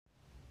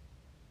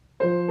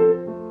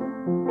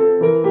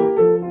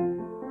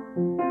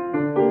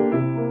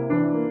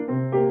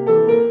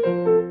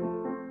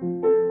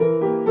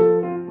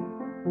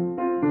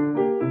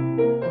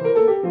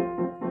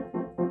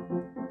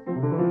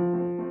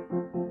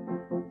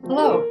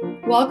Hello,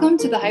 welcome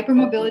to the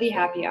Hypermobility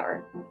Happy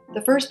Hour,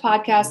 the first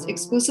podcast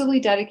exclusively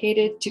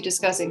dedicated to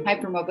discussing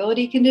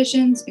hypermobility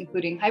conditions,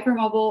 including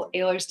hypermobile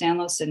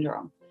Ehlers-Danlos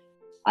syndrome.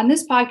 On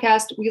this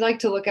podcast, we like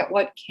to look at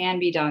what can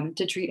be done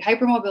to treat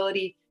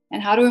hypermobility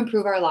and how to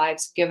improve our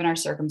lives given our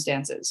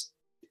circumstances.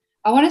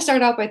 I want to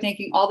start out by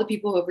thanking all the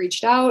people who have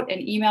reached out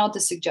and emailed to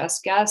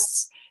suggest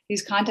guests.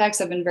 These contacts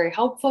have been very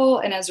helpful,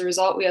 and as a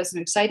result, we have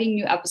some exciting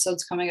new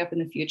episodes coming up in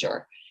the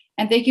future.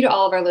 And thank you to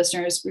all of our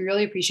listeners. We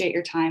really appreciate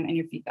your time and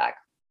your feedback.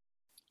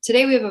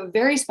 Today, we have a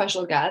very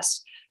special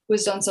guest who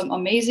has done some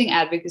amazing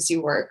advocacy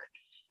work.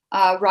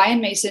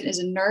 Ryan Mason is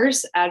a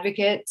nurse,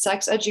 advocate,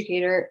 sex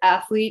educator,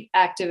 athlete,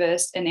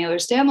 activist, and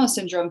Ehlers-Danlos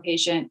syndrome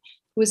patient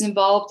who is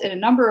involved in a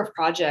number of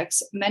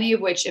projects, many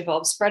of which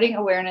involve spreading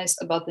awareness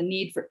about the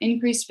need for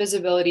increased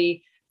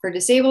visibility for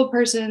disabled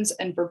persons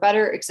and for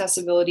better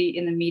accessibility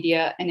in the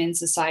media and in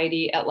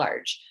society at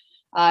large.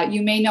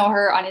 You may know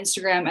her on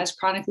Instagram as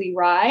Chronically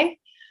Rye.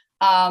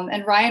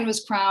 And Ryan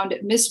was crowned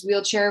Miss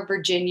Wheelchair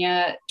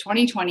Virginia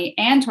 2020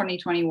 and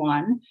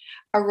 2021,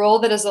 a role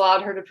that has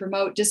allowed her to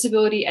promote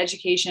disability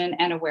education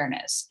and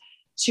awareness.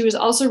 She was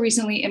also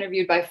recently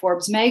interviewed by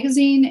Forbes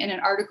magazine in an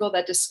article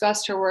that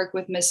discussed her work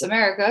with Miss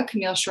America,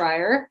 Camille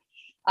Schrier,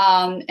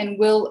 and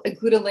we'll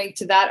include a link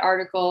to that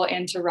article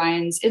and to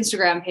Ryan's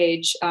Instagram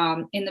page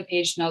in the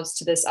page notes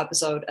to this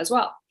episode as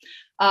well.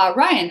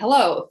 Ryan,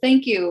 hello.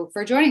 Thank you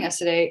for joining us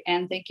today,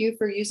 and thank you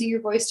for using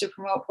your voice to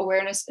promote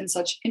awareness in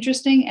such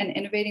interesting and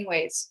innovating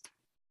ways.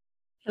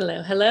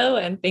 Hello,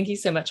 and thank you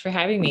so much for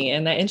having me.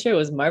 And that intro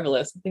was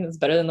marvelous. I think it's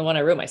better than the one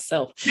I wrote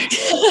myself.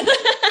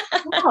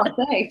 Oh,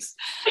 thanks.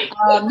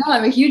 No,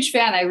 I'm a huge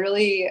fan. I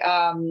really,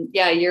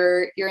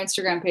 your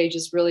Instagram page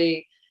is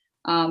really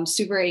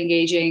super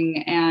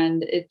engaging,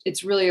 and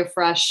it's really a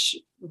fresh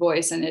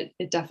voice, and it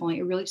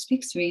really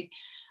speaks to me.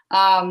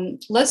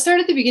 Let's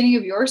start at the beginning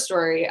of your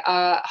story.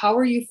 How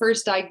were you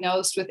first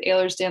diagnosed with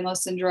Ehlers-Danlos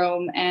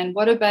syndrome, and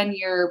what have been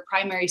your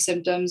primary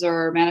symptoms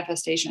or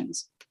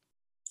manifestations?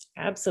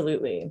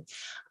 Absolutely.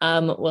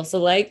 So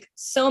like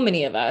so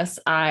many of us,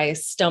 I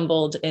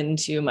stumbled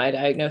into my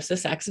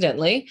diagnosis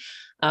accidentally.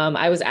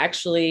 I was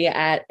actually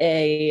at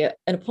an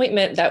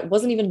appointment that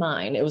wasn't even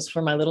mine. It was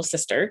for my little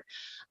sister.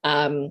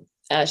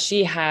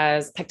 She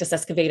has pectus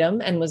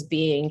excavatum and was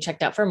being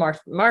checked out for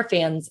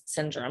Marfan's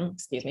syndrome,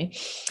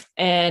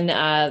 And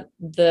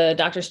the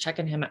doctor's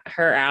checking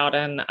her out,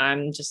 and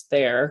I'm just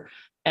there,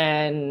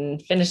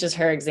 and finishes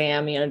her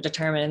exam,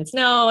 determines,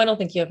 no, I don't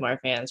think you have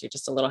Marfan's. You're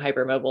just a little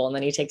hypermobile. And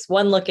then he takes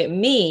one look at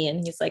me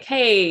and he's like,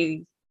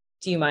 hey,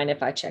 do you mind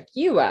if I check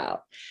you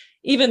out?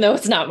 Even though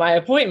it's not my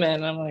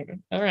appointment. And I'm like,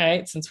 all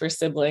right, since we're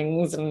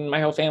siblings and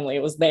my whole family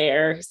was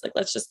there, he's like,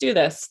 let's just do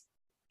this.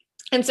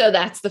 And so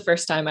that's the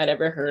first time I'd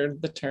ever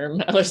heard the term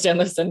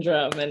Ehlers-Danlos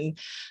syndrome. And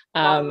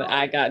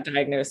I got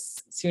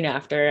diagnosed soon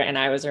after, and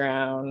I was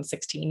around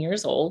 16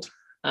 years old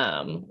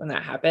when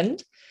that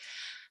happened.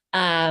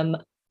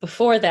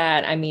 Before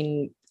that,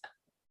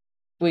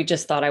 we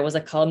just thought I was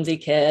a clumsy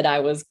kid. I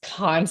was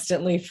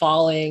constantly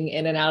falling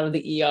in and out of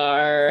the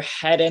ER,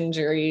 head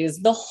injuries,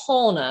 the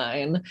whole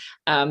nine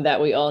that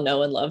we all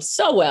know and love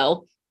so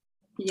well.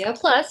 Yep.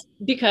 Plus,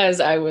 because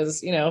I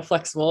was,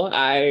 flexible,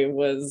 I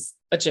was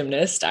a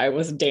gymnast, I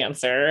was a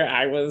dancer,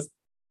 I was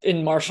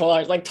in martial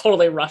arts, like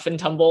totally rough and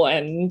tumble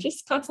and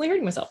just constantly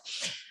hurting myself.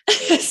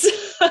 So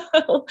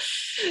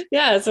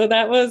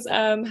that was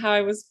how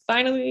I was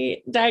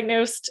finally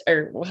diagnosed,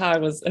 or how I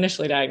was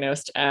initially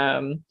diagnosed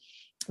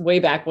way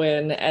back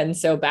when. And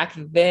so back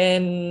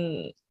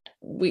then,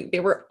 they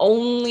were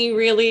only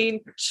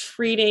really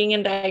treating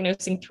and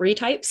diagnosing 3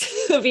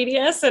 types of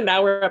EDS, and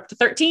now we're up to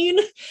 13.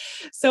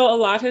 So a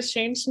lot has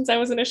changed since I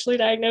was initially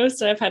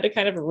diagnosed, and I've had to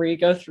kind of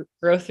go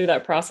through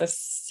that process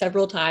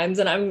several times,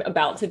 and I'm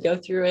about to go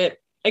through it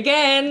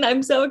again.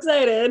 I'm so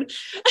excited.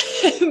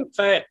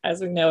 But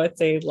as we know, it's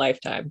a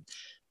lifetime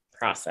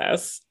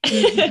process.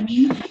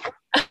 Mm-hmm.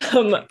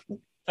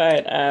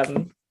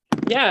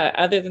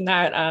 Other than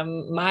that,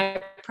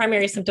 my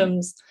primary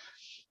symptoms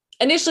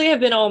initially have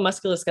been all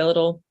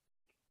musculoskeletal.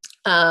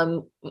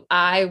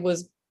 I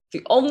was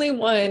the only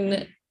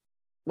one,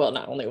 well,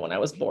 not only one I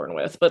was born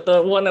with, but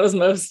the one that was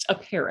most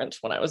apparent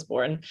when I was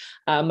born.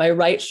 My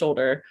right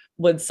shoulder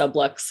would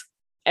sublux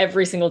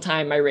every single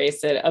time I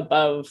raised it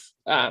above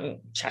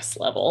chest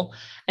level.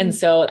 And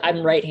so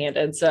I'm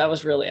right-handed, so that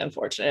was really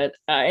unfortunate.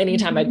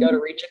 Anytime I'd go to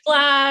reach a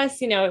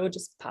glass, it would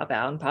just pop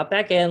out and pop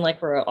back in,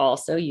 like we're all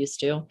so used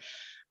to.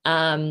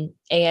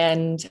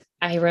 And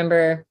I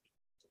remember,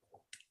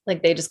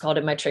 like, they just called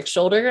it my trick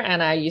shoulder,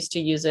 and I used to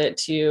use it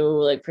to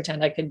like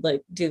pretend I could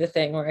like do the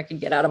thing where I could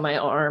get out of my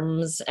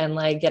arms and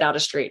like get out a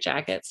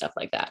straitjacket, stuff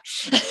like that.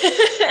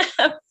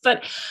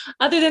 But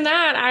other than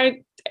that,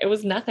 it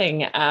was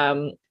nothing.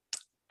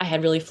 I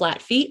had really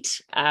flat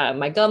feet.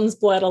 My gums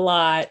bled a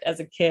lot as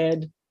a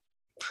kid.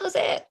 That was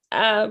it.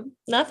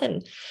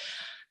 Nothing.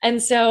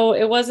 And so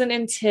it wasn't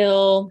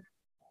until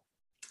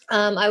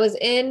I was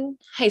in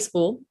high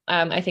school,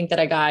 I think, that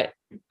I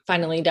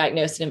finally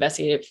diagnosed and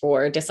investigated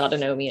for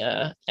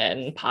dysautonomia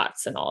and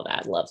POTS and all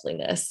that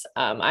loveliness.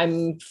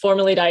 I'm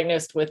formally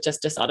diagnosed with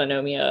just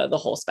dysautonomia, the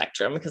whole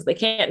spectrum, because they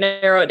can't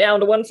narrow it down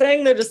to one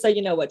thing. They're just saying,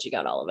 you know what, you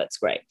got all of it. It's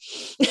great.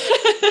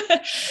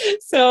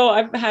 So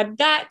I've had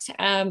that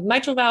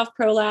mitral valve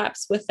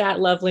prolapse with that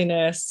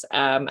loveliness.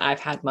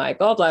 I've had my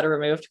gallbladder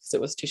removed because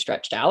it was too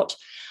stretched out.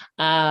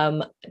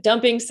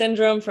 Dumping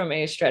syndrome from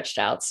a stretched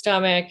out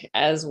stomach,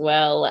 as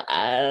well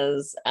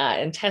as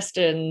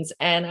intestines.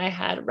 And I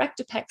had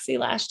rectopexy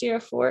last year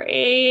for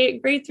a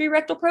grade 3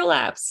 rectal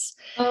prolapse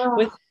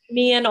with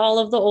me and all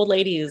of the old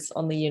ladies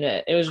on the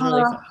unit. It was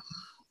really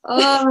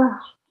fun.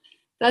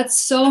 That's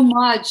so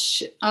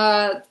much.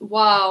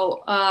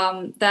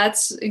 Wow.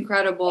 That's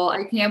incredible.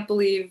 I can't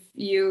believe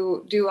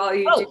you do all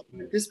you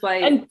do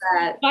despite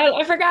that.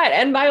 I forgot.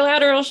 And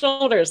bilateral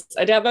shoulders.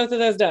 I got both of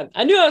those done.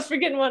 I knew I was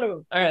forgetting one of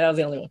them. All right. That was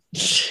the only one.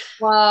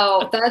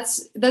 Wow.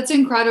 That's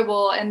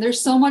incredible. And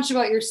there's so much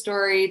about your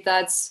story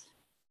that's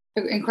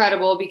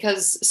incredible,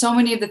 because so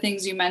many of the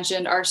things you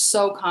mentioned are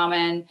so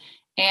common.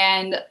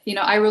 And, you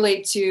know, I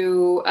relate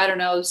to, I don't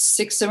know,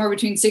 somewhere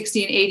between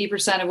 60 and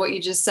 80% of what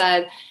you just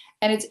said.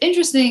 And it's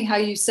interesting how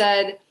you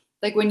said,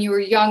 like, when you were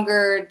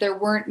younger, there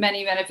weren't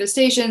many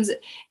manifestations.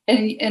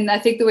 And I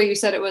think the way you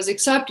said it was,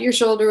 except your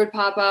shoulder would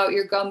pop out,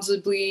 your gums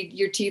would bleed,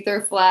 your teeth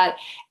are flat.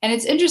 And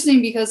it's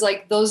interesting because,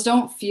 like, those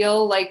don't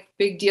feel like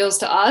big deals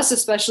to us,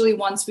 especially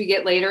once we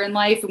get later in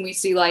life and we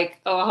see, like,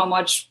 oh, how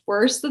much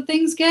worse the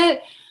things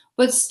get.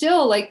 But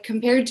still, like,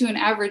 compared to an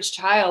average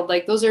child,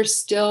 like, those are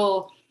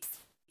still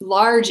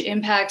large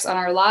impacts on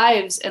our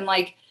lives. And,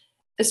 like,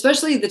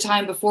 especially the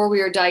time before we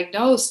were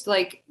diagnosed,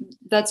 like,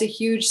 that's a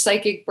huge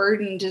psychic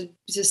burden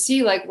to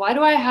see, like, why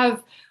do I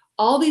have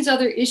all these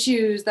other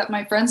issues that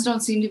my friends don't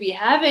seem to be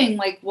having?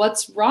 Like,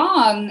 what's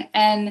wrong?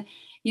 And,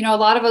 you know, a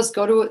lot of us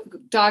go to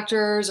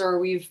doctors, or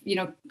we've, you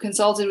know,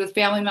 consulted with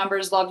family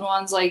members, loved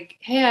ones, like,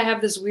 hey, I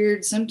have this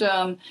weird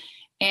symptom.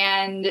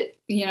 And,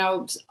 you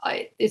know,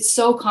 it's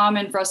so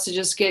common for us to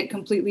just get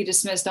completely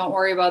dismissed. Don't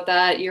worry about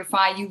that. You're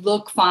fine. You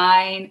look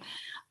fine.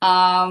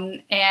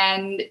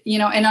 And, you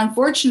know, and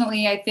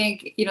unfortunately, I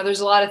think, you know, there's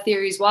a lot of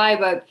theories why,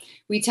 but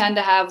we tend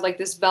to have, like,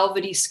 this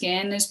velvety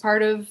skin as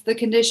part of the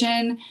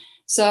condition.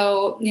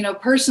 So, you know,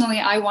 personally,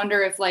 I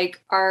wonder if,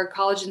 like, our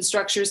collagen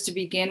structures to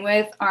begin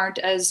with aren't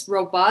as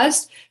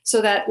robust,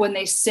 so that when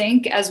they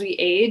sink as we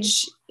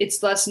age,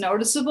 it's less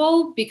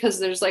noticeable because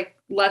there's, like,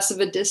 less of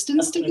a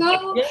distance to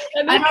go.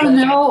 I don't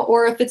know.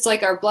 Or if it's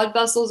like our blood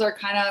vessels are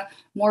kind of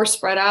more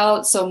spread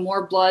out, so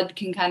more blood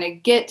can kind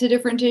of get to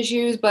different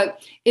tissues.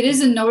 But it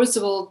is a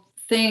noticeable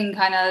thing,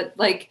 kind of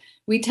like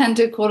we tend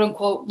to, quote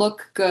unquote,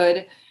 look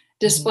good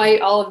despite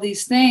all of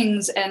these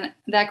things. And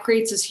that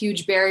creates this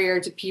huge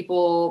barrier to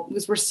people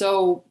because we're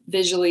so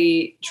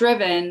visually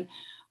driven.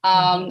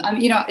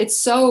 You know, it's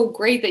so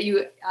great that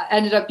you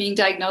ended up being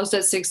diagnosed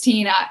at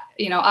 16.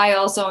 You know, I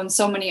also, and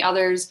so many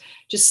others,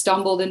 just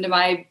stumbled into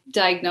my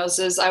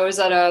diagnosis. I was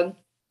at a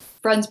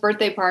friend's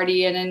birthday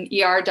party, and an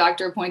ER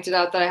doctor pointed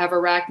out that I have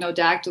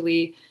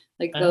arachnodactyly,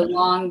 like the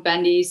long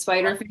bendy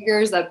spider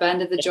fingers that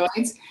bend at the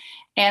joints.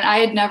 And I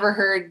had never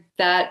heard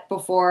that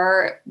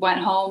before. Went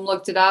home,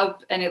 looked it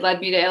up, and it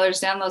led me to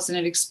Ehlers-Danlos, and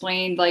it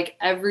explained, like,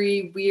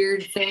 every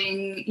weird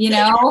thing, you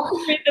know.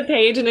 Read the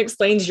page and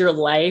explains your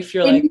life.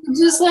 You're and like,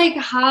 just like,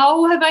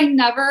 how have I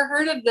never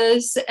heard of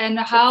this? And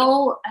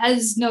how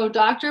has no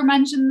doctor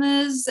mentioned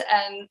this?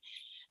 And,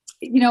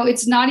 you know,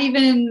 it's not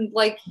even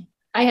like,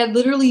 I had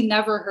literally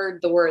never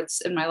heard the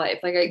words in my life.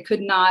 Like, I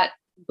could not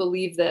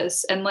believe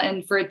this.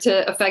 And for it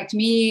to affect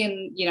me,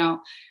 and, you know,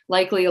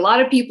 likely a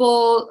lot of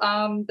people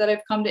that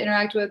I've come to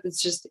interact with,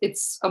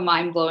 it's a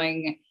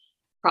mind-blowing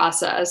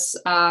process.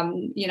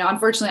 You know,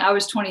 unfortunately, I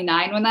was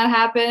 29 when that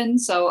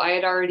happened. So I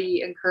had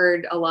already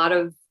incurred a lot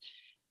of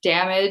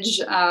damage,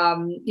 you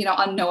know,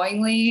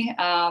 unknowingly.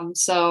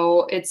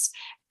 So it's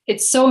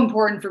so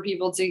important for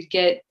people to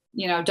get,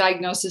 you know,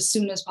 diagnosed as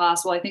soon as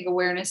possible. I think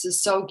awareness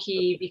is so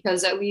key,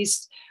 because at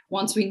least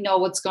once we know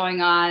what's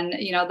going on,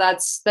 you know,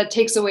 that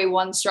takes away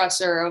one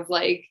stressor of,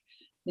 like,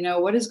 you know,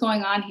 what is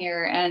going on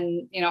here,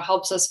 and, you know,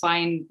 helps us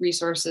find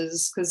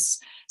resources, because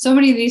so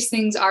many of these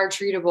things are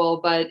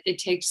treatable, but it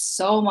takes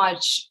so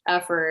much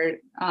effort.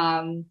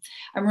 I'm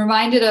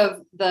reminded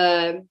of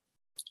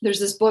there's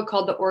this book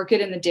called The Orchid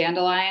and the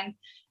Dandelion.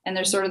 And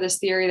there's sort of this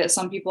theory that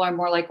some people are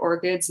more like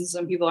orchids and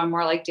some people are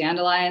more like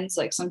dandelions.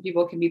 Like, some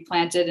people can be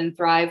planted and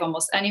thrive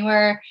almost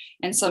anywhere,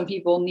 and some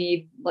people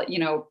need, you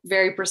know,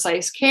 very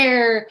precise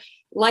care,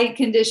 light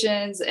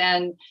conditions,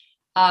 and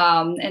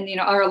you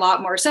know, are a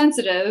lot more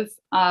sensitive.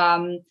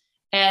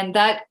 And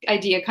that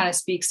idea kind of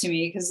speaks to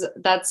me, because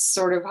that's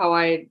sort of how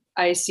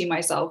I see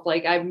myself.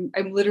 Like, I'm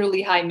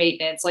literally high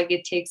maintenance. Like,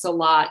 it takes a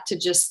lot to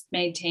just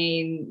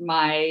maintain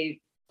my,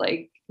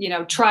 like, you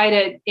know, try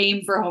to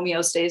aim for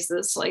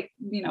homeostasis, like,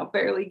 you know,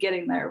 barely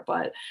getting there,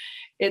 but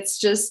it's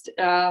just,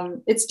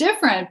 it's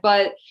different.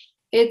 But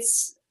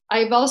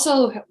I've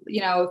also, you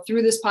know,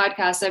 through this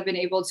podcast, I've been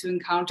able to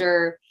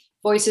encounter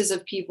voices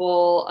of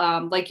people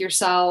like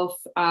yourself.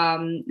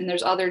 And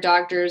there's other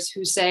doctors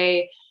who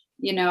say,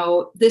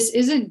 this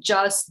isn't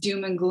just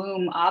doom and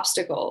gloom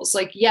obstacles.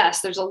 Like,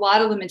 yes, there's a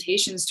lot of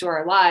limitations to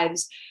our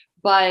lives,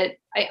 but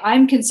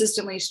I'm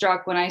consistently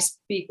struck when I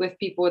speak with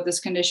people with this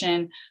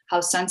condition,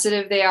 how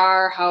sensitive they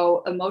are,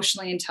 how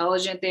emotionally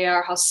intelligent they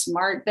are, how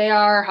smart they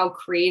are, how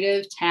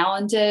creative,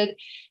 talented.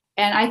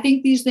 And I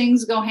think these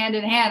things go hand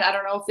in hand. I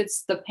don't know if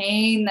it's the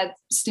pain that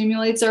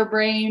stimulates our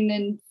brain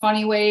in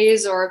funny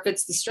ways, or if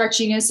it's the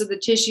stretchiness of the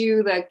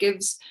tissue that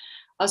gives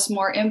us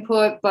more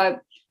input,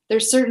 but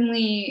there's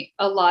certainly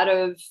a lot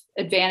of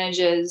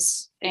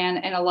advantages and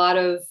a lot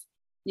of,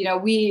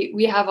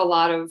 we have a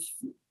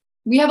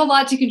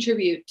lot to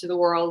contribute to the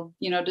world,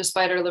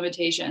 despite our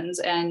limitations.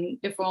 And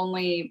if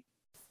only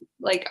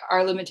like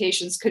our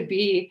limitations could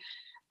be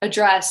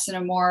addressed in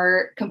a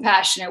more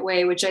compassionate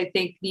way, which I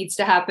think needs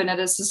to happen at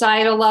a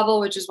societal level,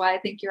 which is why I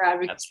think your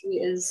advocacy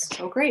is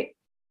so great.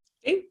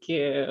 Thank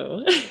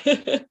you.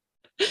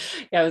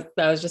 Yeah,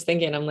 I was just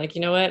thinking, I'm like,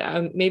 you know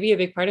what? Maybe a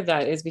big part of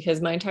that is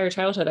because my entire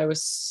childhood, I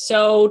was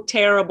so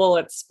terrible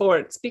at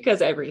sports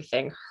because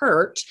everything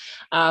hurt.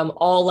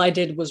 All I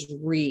did was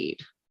read.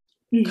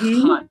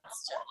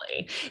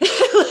 Constantly.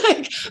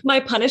 Like my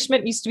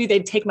punishment used to be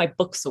they'd take my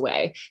books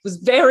away. It was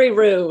very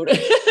rude.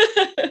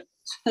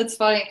 That's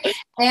funny.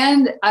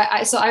 And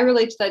I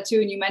relate to that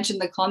too. And you mentioned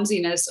the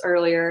clumsiness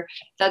earlier.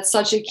 That's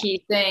such a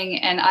key thing.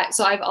 And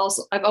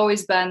I've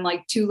always been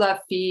like 2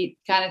 left feet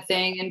kind of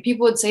thing. And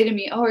people would say to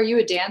me, "Oh, are you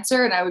a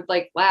dancer?" And I would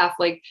like laugh,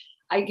 like,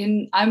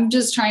 I'm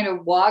just trying to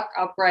walk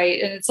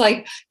upright. And it's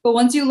like, but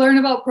once you learn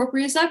about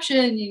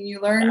proprioception and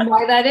you learn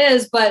why that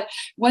is, but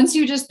once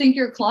you just think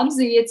you're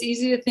clumsy, it's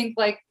easy to think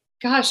like,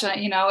 gosh,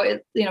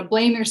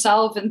 blame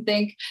yourself and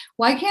think,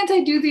 why can't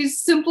I do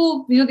these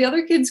simple, the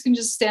other kids can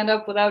just stand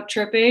up without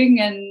tripping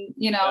and,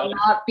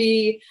 not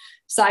be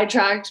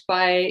sidetracked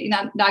by,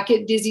 not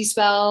get dizzy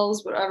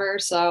spells, whatever.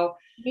 So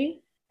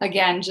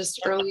again, just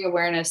early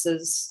awareness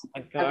is. Oh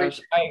my gosh,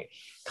 I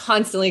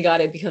constantly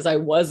got it because I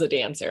was a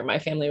dancer. My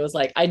family was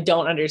like, I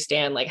don't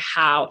understand like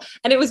how,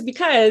 and it was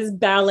because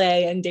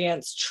ballet and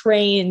dance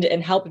trained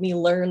and helped me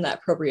learn that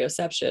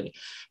proprioception.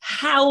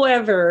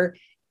 However,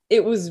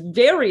 it was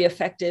very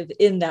effective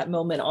in that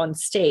moment on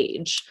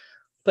stage.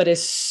 But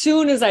as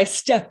soon as I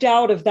stepped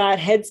out of that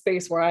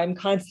headspace where I'm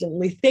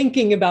constantly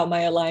thinking about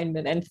my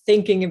alignment and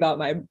thinking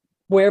about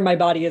where my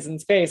body is in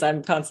space,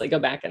 I'm constantly go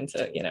back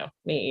into,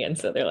 me. And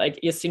so they're like,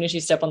 as soon as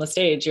you step on the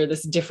stage, you're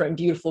this different,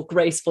 beautiful,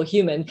 graceful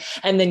human.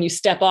 And then you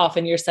step off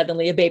and you're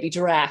suddenly a baby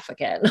giraffe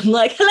again. I'm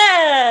like,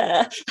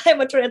 hello,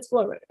 I'm a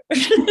transformer.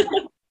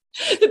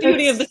 The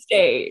beauty of the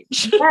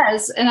stage.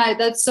 Yes. And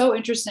that's so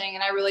interesting.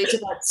 And I relate to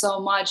that so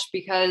much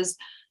because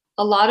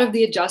a lot of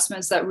the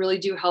adjustments that really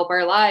do help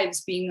our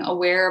lives, being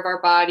aware of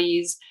our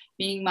bodies,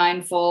 being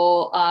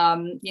mindful,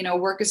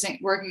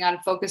 working on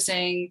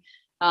focusing,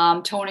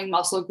 toning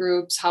muscle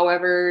groups,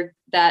 however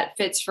that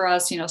fits for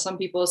us. Some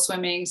people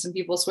swimming, some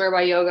people swear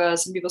by yoga,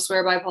 some people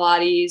swear by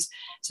Pilates,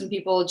 some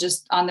people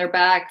just on their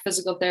back,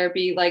 physical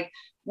therapy. Like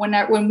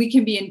when we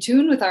can be in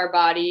tune with our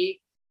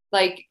body,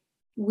 like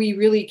we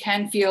really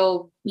can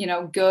feel,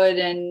 good.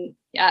 And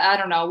I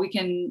don't know, we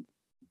can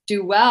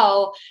do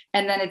well.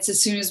 And then it's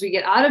as soon as we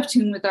get out of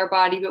tune with our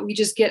body, but we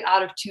just get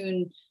out of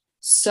tune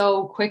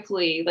so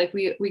quickly. Like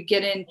we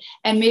get in,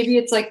 and maybe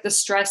it's like the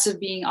stress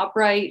of being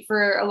upright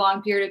for a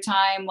long period of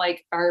time,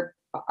 like our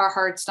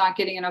heart's not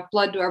getting enough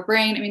blood to our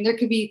brain. I mean, there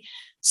could be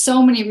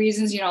so many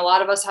reasons. A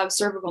lot of us have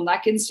cervical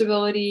neck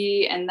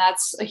instability, and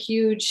that's a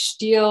huge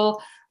deal.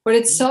 But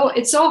it's so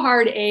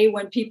hard,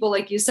 when people,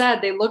 like you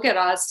said, they look at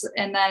us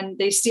and then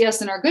they see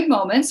us in our good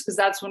moments, because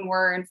that's when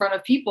we're in front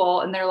of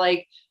people and they're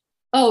like,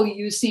 oh,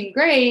 you seem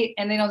great.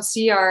 And they don't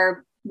see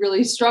our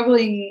really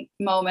struggling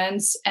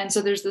moments. And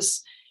so there's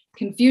this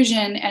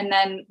confusion, and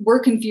then we're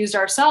confused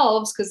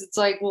ourselves because it's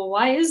like, well,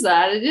 why is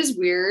that? It is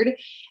weird.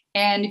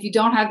 And if you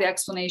don't have the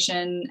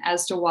explanation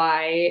as to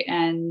why,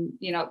 and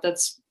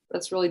that's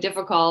really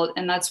difficult.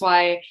 And that's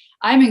why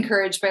I'm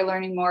encouraged by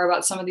learning more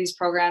about some of these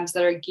programs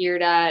that are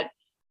geared at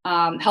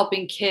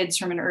helping kids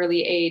from an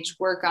early age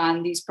work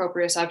on these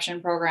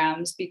proprioception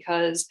programs,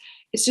 because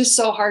it's just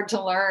so hard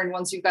to learn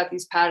once you've got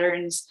these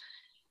patterns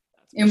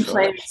in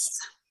place.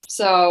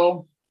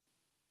 So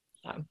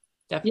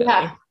definitely.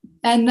 Yeah.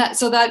 And that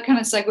kind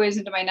of segues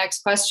into my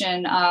next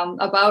question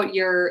about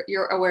your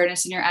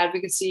awareness and your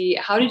advocacy.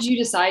 How did you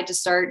decide to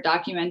start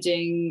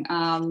documenting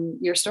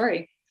your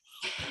story?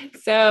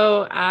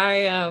 So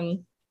I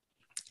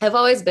have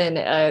always been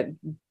a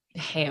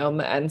ham,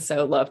 and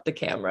so loved the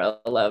camera,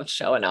 loved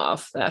showing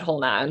off, that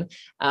whole nine.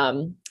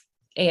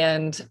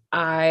 And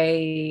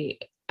I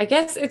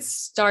guess it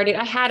started,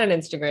 I had an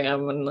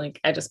Instagram and like,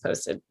 I just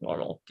posted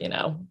normal,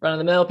 run of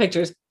the mill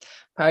pictures,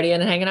 partying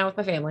and hanging out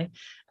with my family.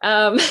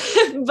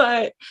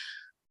 But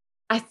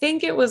I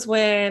think it was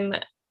when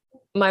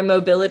my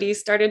mobility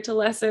started to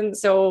lessen.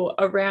 So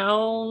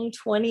around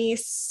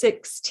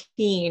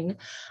 2016.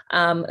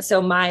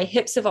 So my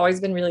hips have always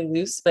been really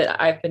loose,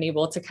 but I've been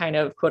able to kind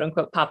of quote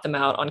unquote pop them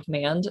out on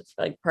command,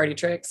 like party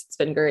tricks. It's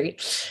been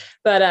great.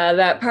 But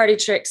that party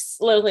trick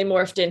slowly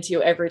morphed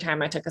into every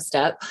time I took a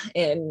step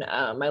in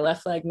my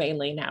left leg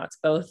mainly. Now it's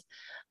both.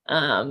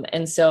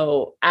 And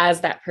so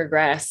as that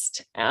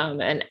progressed,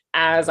 and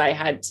as I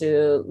had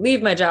to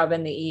leave my job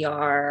in the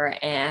ER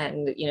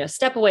and,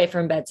 step away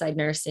from bedside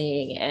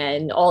nursing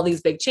and all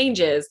these big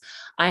changes,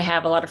 I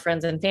have a lot of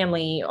friends and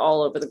family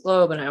all over the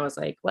globe. And I was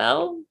like,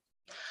 well,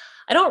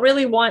 I don't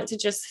really want to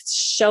just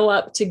show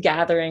up to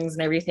gatherings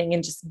and everything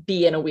and just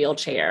be in a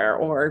wheelchair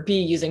or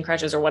be using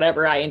crutches or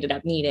whatever I ended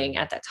up needing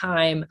at that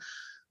time,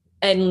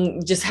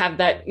 and just have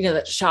that,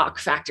 that shock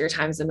factor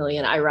times a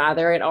million. I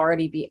rather it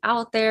already be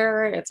out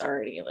there. It's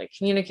already like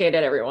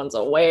communicated. Everyone's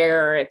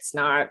aware. It's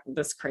not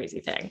this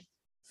crazy thing.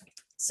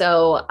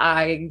 So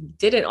I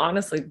did it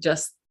honestly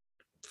just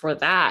for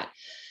that.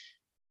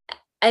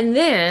 And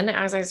then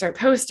as I started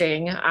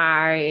posting,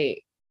 I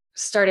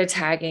started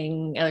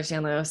tagging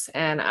Ehlers-Danlos,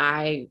 and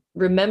I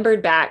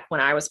remembered back when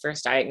I was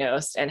first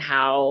diagnosed and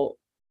how,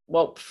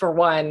 well, for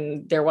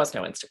one, there was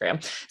no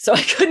Instagram. So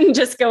I couldn't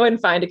just go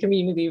and find a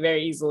community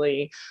very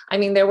easily. I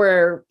mean, there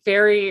were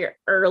very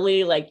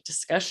early like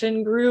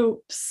discussion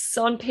groups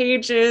on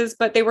pages,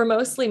 but they were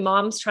mostly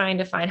moms trying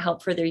to find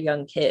help for their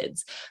young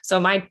kids. So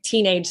my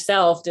teenage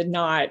self did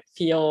not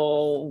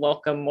feel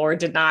welcome or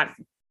did not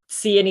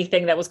see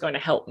anything that was going to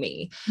help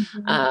me.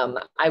 Mm-hmm.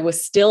 I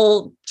was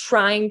still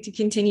trying to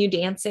continue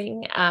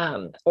dancing,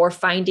 or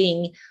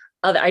finding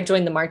I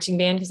joined the marching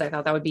band because I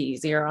thought that would be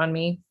easier on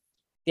me.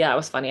 Yeah, it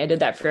was funny. I did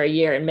that for a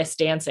year and missed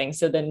dancing.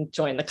 So then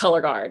joined the color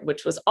guard,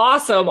 which was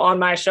awesome on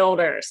my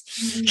shoulders.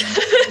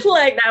 Mm-hmm.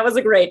 Like that was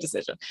a great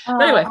decision.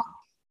 But anyway,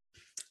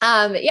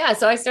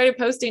 so I started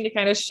posting to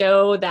kind of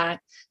show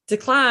that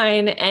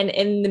decline. And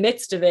in the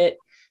midst of it,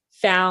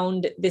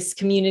 found this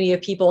community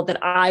of people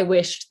that I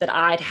wished that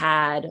I'd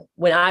had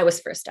when I was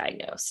first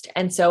diagnosed.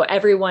 And so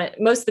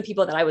most of the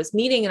people that I was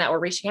meeting and that were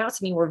reaching out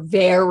to me were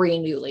very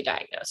newly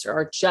diagnosed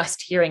or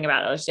just hearing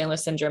about Ehlers-Danlos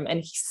syndrome.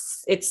 And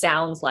it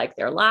sounds like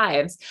their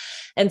lives.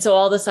 And so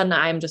all of a sudden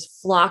I'm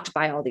just flocked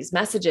by all these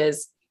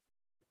messages.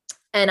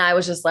 And I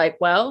was just like,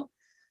 well,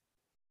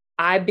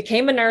 I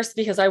became a nurse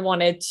because I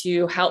wanted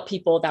to help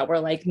people that were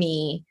like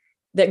me,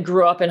 that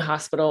grew up in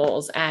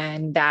hospitals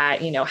and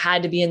that,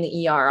 had to be in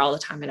the ER all the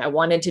time. And I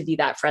wanted to be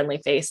that friendly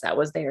face that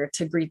was there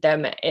to greet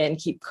them and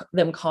keep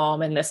them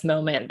calm in this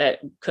moment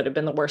that could have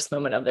been the worst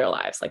moment of their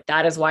lives. Like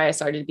that is why I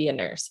started to be a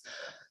nurse.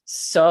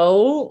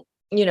 So,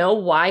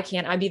 why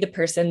can't I be the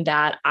person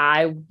that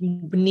I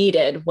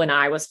needed when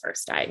I was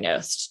first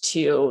diagnosed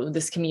to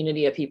this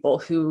community of people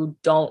who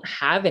don't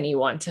have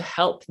anyone to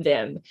help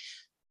them,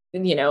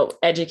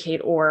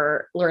 educate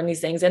or learn these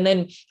things. And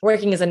then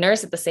working as a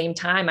nurse at the same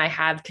time, I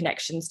have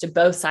connections to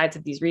both sides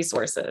of these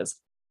resources,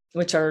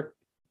 which are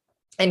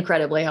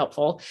incredibly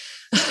helpful.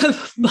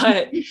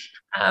 But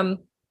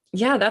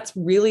that's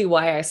really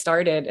why I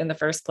started in the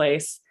first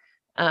place.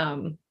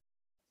 And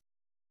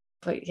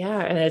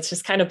it's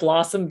just kind of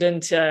blossomed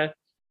into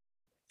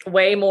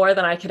way more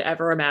than I could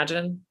ever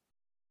imagine.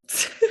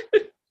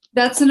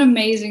 That's an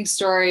amazing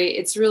story.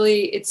 It's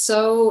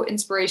so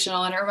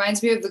inspirational. And it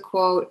reminds me of the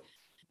quote,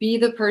 be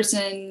the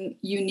person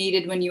you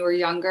needed when you were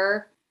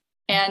younger.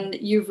 And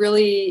you've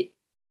really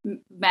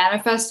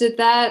manifested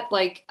that.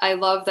 Like, I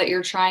love that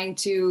you're trying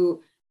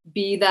to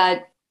be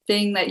that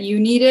thing that you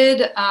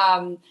needed.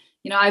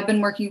 I've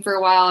been working for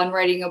a while on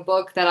writing a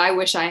book that I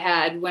wish I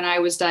had when I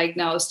was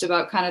diagnosed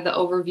about kind of the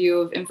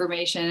overview of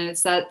information. And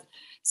it's that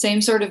same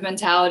sort of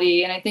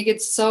mentality. And I think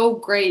it's so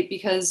great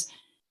because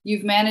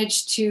you've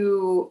managed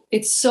to,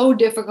 it's so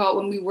difficult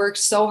when we work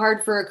so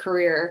hard for a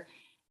career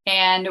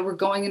and we're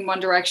going in one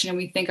direction and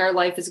we think our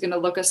life is going to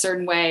look a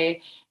certain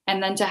way.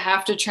 And then to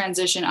have to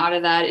transition out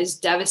of that is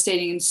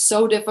devastating and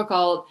so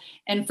difficult.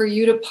 And for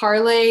you to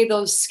parlay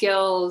those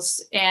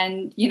skills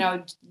and,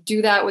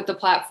 do that with the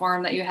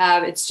platform that you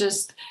have, it's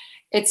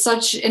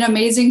such an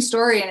amazing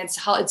story. And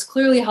it's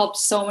clearly helped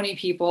so many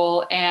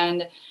people.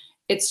 And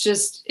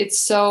it's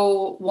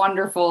so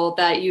wonderful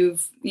that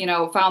you've,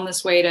 found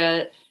this way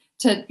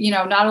to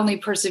not only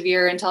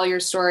persevere and tell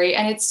your story.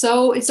 And it's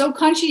so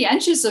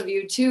conscientious of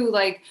you too,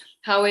 like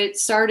how it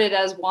started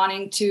as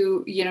wanting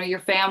to, your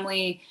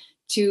family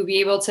to be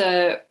able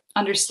to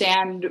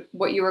understand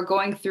what you were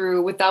going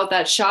through without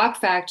that shock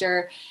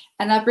factor.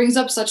 And that brings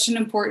up such an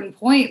important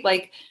point.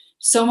 Like,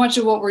 so much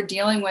of what we're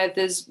dealing with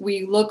is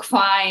we look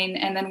fine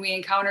and then we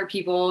encounter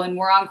people and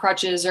we're on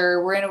crutches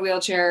or we're in a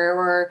wheelchair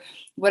or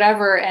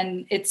whatever.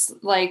 And it's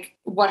like,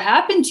 what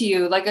happened to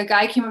you? Like, a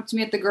guy came up to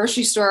me at the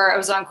grocery store. I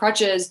was on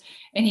crutches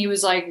and he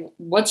was like,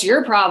 what's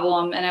your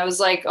problem? And I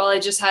was like, oh, I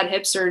just had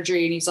hip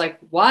surgery. And he's like,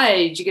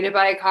 why? Did you get hit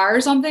by a car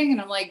or something?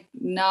 And I'm like,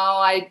 no,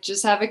 I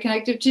just have a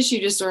connective tissue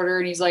disorder.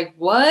 And he's like,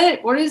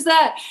 what is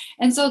that?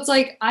 And so it's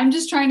like, I'm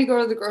just trying to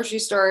go to the grocery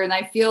store and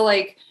I feel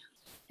like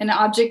an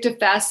object of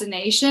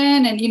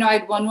fascination. And, I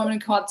had one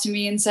woman come up to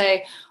me and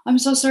say, I'm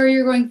so sorry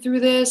you're going through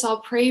this. I'll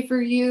pray for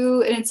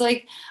you. And it's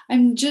like,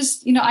 I'm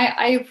just,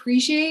 I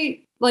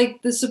appreciate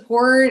like the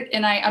support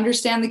and I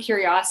understand the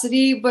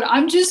curiosity, but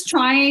I'm just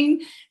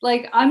trying,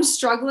 like, I'm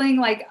struggling.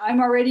 Like, I'm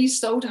already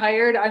so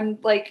tired. I'm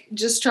like,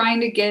 just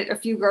trying to get a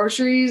few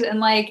groceries and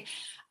like,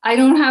 I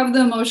don't have the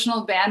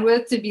emotional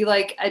bandwidth to be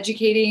like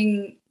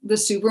educating the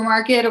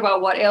supermarket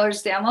about what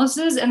Ehlers-Danlos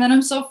is. And then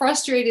I'm so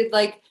frustrated,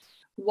 like,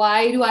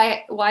 why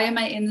am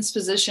I in this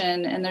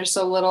position? And there's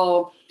so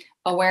little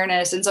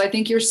awareness. And so I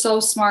think you're so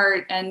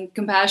smart and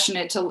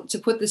compassionate to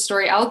put this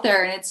story out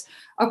there. And it's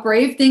a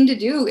brave thing to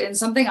do and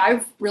something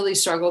I've really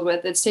struggled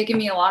with. It's taken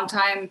me a long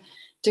time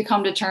to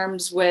come to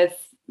terms with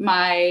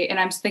and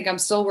I think I'm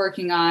still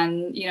working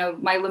on,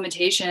 my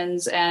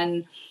limitations.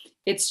 And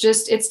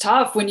it's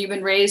tough when you've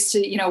been raised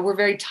to, we're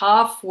very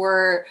tough,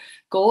 we're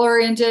goal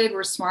oriented,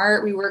 we're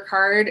smart, we work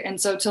hard.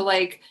 And so to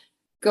like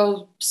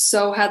go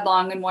so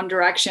headlong in one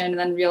direction and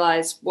then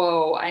realize,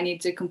 whoa, I need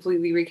to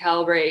completely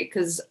recalibrate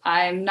because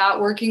I'm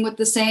not working with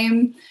the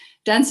same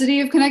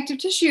density of connective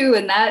tissue.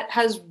 And that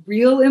has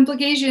real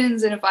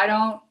implications. And if I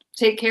don't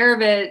take care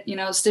of it,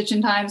 stitch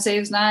in time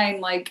saves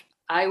nine, like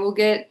I will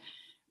get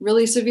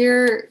really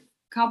severe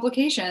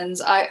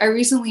complications. I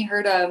recently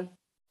heard an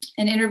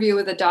interview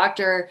with a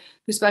doctor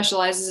who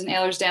specializes in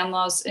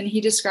Ehlers-Danlos, and he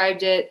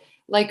described it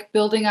like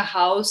building a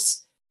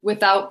house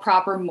without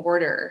proper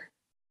mortar.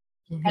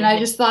 Mm-hmm. And I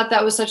just thought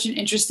that was such an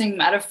interesting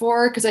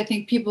metaphor because I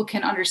think people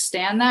can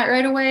understand that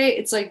right away.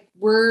 It's like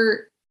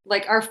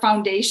our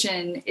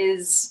foundation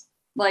is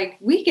like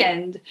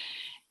weakened.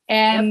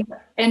 And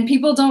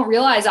people don't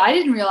realize, I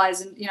didn't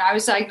realize, I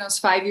was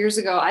diagnosed 5 years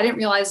ago. I didn't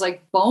realize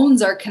like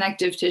bones are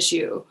connective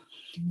tissue.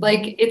 Mm-hmm.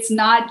 Like it's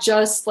not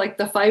just like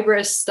the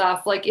fibrous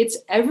stuff, like it's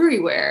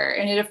everywhere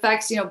and it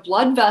affects,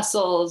 blood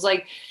vessels.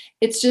 Like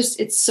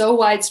it's so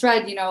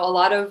widespread, a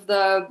lot of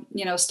the,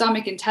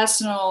 stomach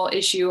intestinal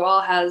issue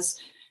all has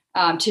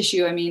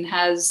tissue,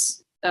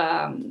 has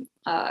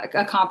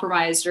a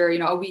compromised or,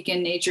 a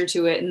weakened nature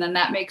to it. And then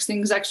that makes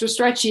things extra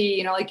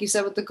stretchy, like you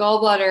said, with the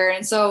gallbladder.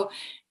 And so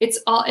it's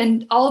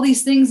all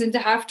these things, and to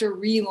have to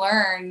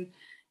relearn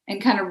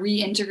and kind of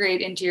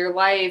reintegrate into your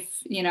life,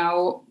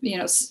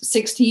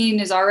 16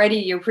 is already,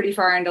 you're pretty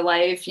far into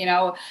life,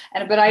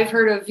 but I've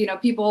heard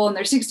of, people in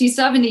their 60s,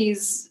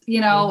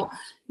 70s,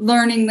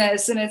 learning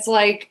this, and it's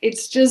like,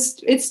 it's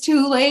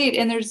too late.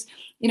 And there's,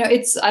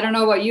 I don't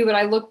know about you, but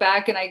I look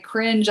back and I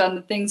cringe on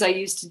the things I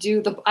used to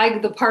do,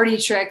 the party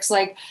tricks,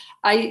 like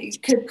I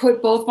could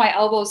put both my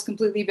elbows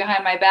completely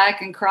behind my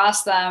back and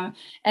cross them.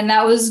 And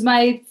that was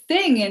my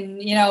thing.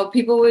 And,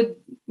 people would,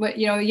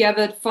 you have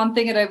a fun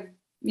thing at a,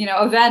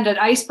 event, an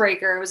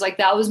icebreaker. It was like,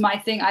 that was my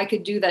thing I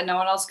could do that no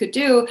one else could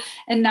do.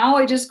 And now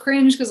I just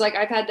cringe because like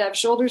I've had to have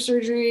shoulder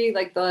surgery,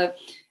 like the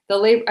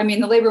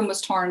labrum was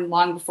torn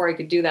long before I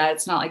could do that.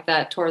 It's not like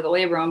that tore the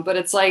labrum, but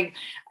it's like,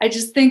 I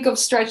just think of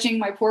stretching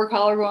my poor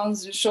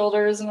collarbones and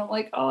shoulders. And I'm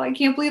like, oh, I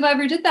can't believe I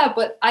ever did that.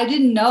 But I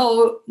didn't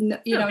know,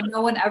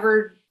 no one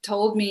ever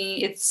told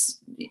me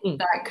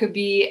that could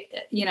be,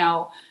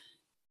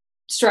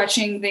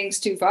 stretching things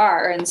too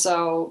far. And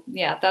so,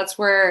 yeah, that's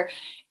where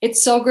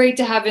it's so great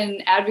to have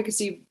an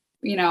advocacy,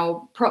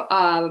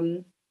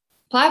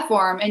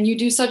 platform. And you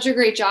do such a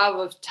great job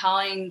of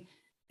telling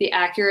the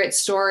accurate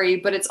story,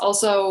 but it's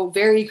also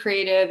very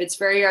creative. It's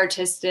very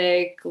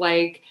artistic.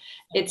 Like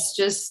it's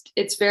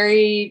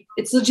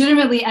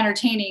legitimately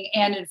entertaining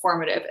and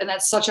informative. And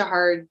that's such a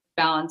hard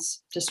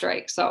balance to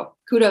strike. So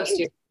kudos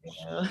to you.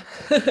 Yeah.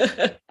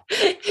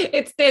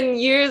 It's been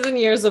years and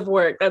years of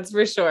work. That's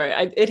for sure.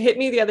 It hit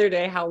me the other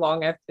day how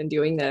long I've been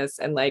doing this.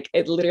 And like,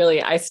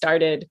 I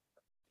started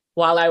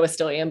while I was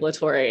still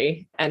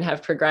ambulatory and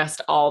have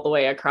progressed all the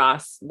way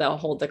across the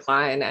whole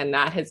decline. And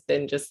that has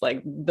been just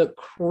like the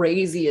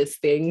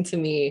craziest thing to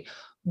me,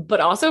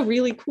 but also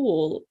really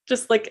cool,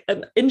 just like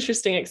an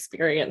interesting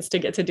experience to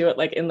get to do it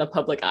like in the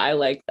public eye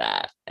like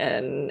that.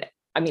 And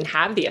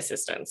have the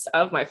assistance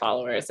of my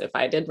followers if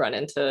I did run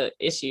into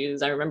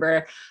issues. I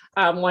remember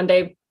one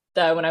day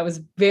when I was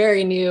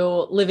very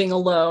new, living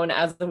alone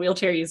as a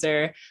wheelchair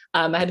user,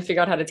 I had to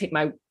figure out how to take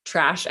my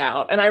trash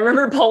out. And I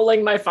remember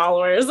polling my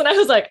followers and I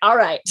was like, all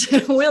right,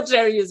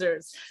 wheelchair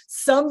users,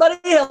 somebody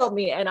help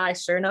me. And I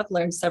sure enough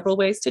learned several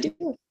ways to do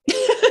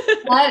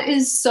it. That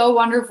is so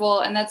wonderful.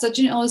 And that's such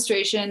an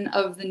illustration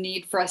of the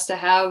need for us to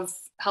have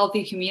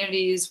healthy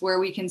communities where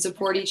we can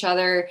support each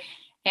other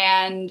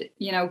and,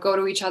 go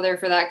to each other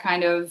for that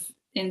kind of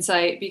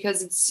insight,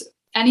 because it's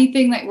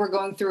anything that we're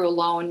going through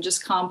alone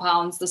just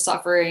compounds the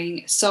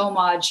suffering so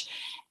much.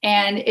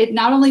 And it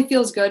not only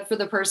feels good for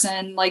the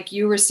person like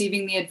you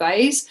receiving the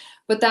advice,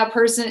 but that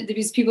person,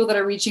 these people that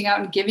are reaching out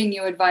and giving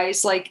you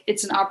advice, like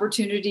it's an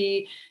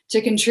opportunity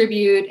to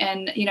contribute.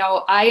 And,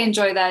 I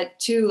enjoy that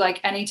too. Like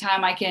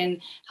anytime I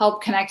can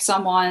help connect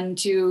someone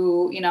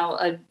to,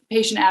 a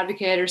patient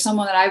advocate or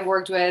someone that I've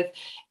worked with,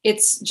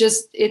 it's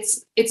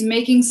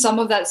making some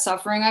of that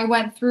suffering I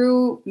went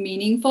through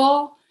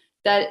meaningful,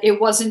 that it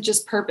wasn't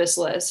just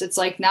purposeless. It's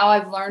like, now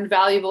I've learned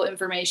valuable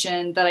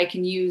information that I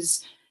can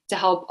use to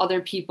help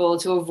other people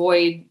to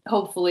avoid,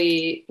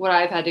 hopefully, what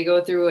I've had to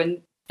go through.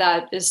 And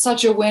that is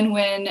such a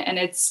win-win. And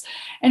it's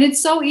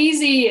so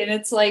easy. And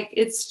it's like,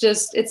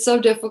 it's so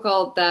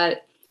difficult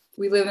that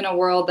we live in a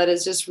world that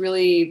is just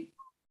really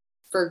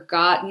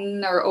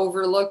forgotten or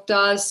overlooked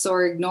us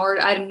or ignored.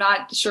 I'm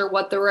not sure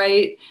what the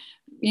right,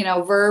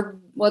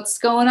 what's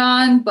going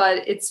on,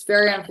 but it's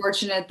very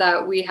unfortunate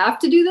that we have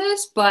to do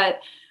this.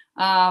 But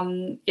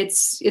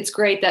It's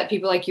great that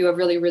people like you have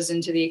really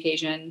risen to the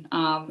occasion,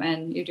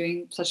 and you're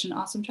doing such an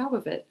awesome job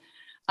of it.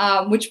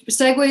 Which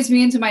segues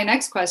me into my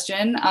next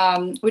question,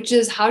 which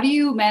is how do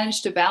you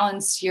manage to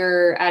balance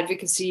your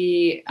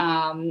advocacy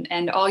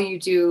and all you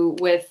do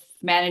with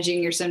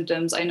managing your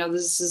symptoms? I know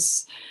this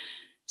is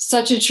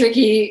such a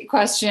tricky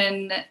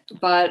question,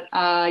 but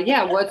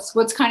yeah,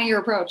 what's kind of your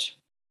approach?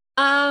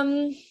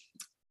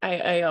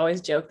 I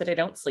always joke that I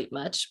don't sleep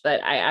much,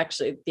 but I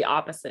actually the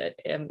opposite,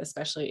 and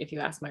especially if you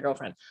ask my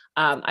girlfriend,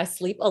 I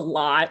sleep a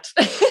lot.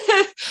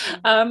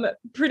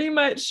 Pretty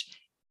much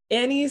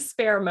any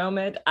spare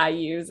moment I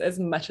use as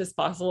much as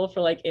possible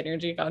for like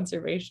energy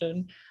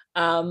conservation.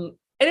 And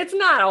it's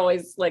not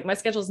always like my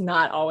schedule's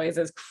not always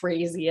as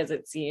crazy as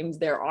it seems.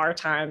 There are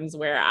times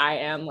where I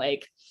am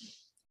like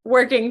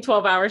working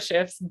 12-hour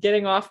shifts,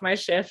 getting off my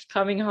shift,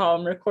 coming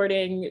home,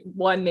 recording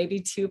one,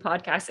 maybe two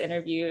podcast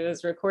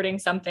interviews, recording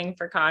something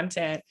for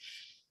content,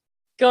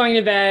 going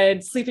to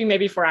bed, sleeping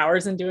maybe 4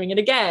 hours and doing it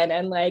again.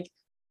 And like,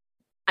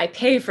 I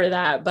pay for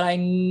that, but I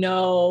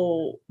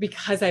know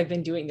because I've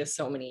been doing this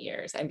so many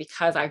years and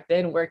because I've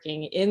been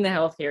working in the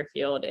healthcare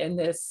field in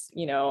this,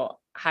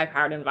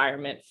 high-powered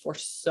environment for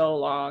so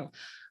long,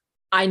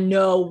 I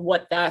know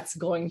what that's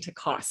going to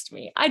cost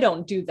me. I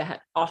don't do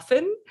that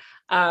often.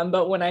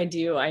 But when I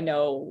do, I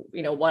know,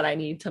 what I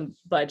need to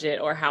budget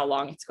or how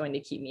long it's going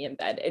to keep me in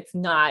bed. It's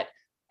not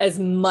as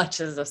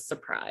much as a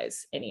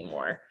surprise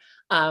anymore.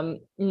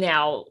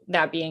 Now,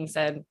 that being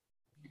said,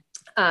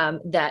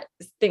 that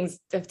things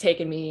have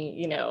taken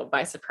me,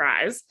 by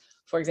surprise.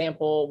 For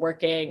example,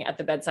 working at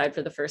the bedside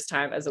for the first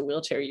time as a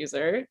wheelchair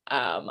user,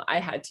 I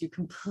had to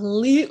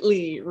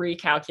completely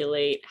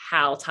recalculate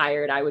how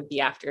tired I would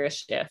be after a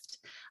shift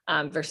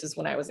versus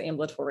when I was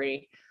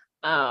ambulatory.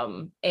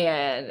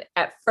 And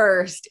at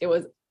first it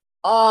was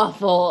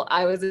awful.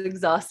 I was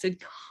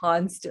exhausted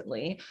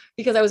constantly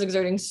because I was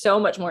exerting so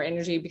much more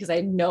energy because I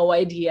had no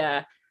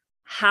idea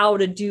how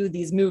to do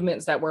these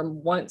movements that were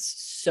once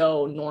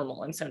so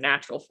normal and so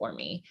natural for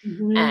me.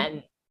 Mm-hmm.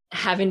 And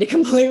having to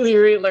completely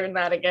relearn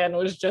that again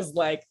was just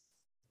like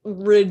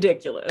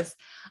ridiculous.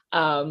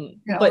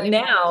 But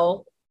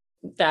now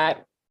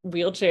that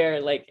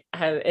wheelchair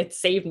it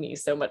saved me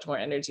so much more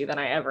energy than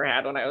I ever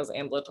had when I was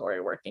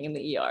ambulatory working in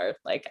the ER.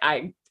 Like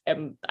I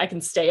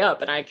can stay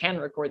up and I can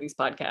record these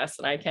podcasts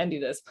and I can do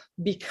this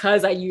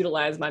because I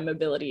utilize my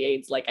mobility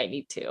aids like I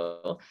need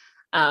to.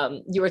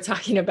 You were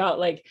talking about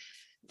like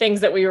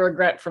things that we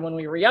regret from when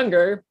we were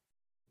younger.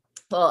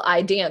 Well,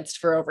 I danced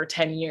for over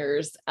 10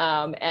 years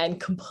and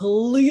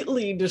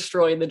completely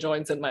destroyed the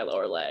joints in my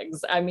lower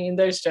legs. I mean,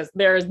 there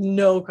is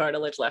no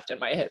cartilage left in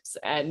my hips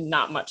and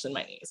not much in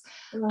my knees.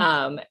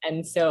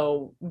 And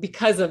so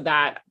because of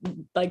that,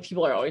 like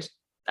people are always,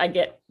 I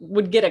don't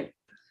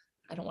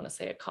want to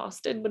say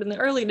accosted, but in the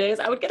early days,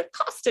 I would get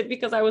accosted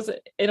because I was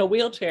in a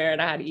wheelchair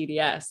and I had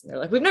EDS. And they're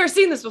like, we've never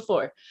seen this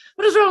before.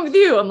 What is wrong with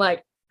you? I'm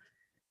like,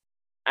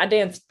 I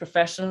danced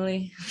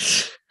professionally.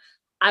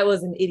 I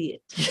was an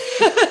idiot.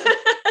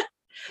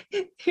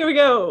 Here we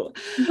go.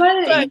 But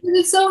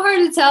it's so hard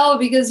to tell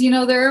because,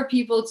 there are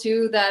people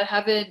too that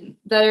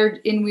are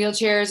in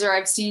wheelchairs, or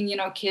I've seen,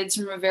 kids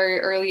from a very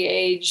early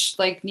age,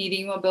 like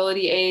needing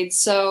mobility aids.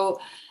 So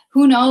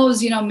who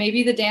knows,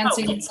 maybe the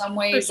dancing in some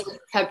ways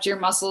kept your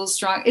muscles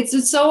strong.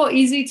 It's so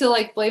easy to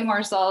like blame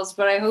ourselves,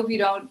 but I hope you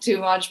don't too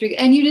much.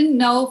 And you didn't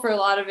know for a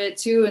lot of it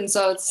too. And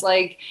so it's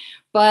like,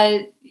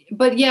 but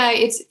yeah,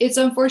 it's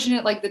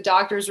unfortunate, like the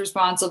doctor's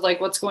response of like,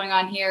 what's going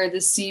on here?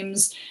 This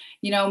seems,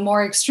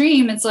 more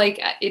extreme. It's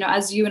like,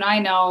 as you and I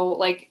know,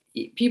 like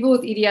people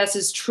with EDS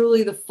is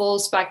truly the full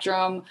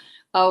spectrum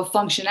of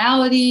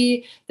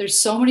functionality. There's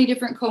so many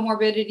different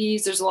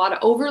comorbidities. There's a lot of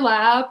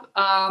overlap.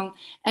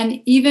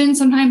 And even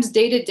sometimes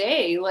day to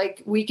day,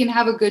 like we can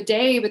have a good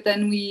day, but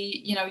then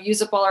we,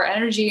 use up all our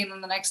energy. And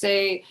then the next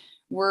day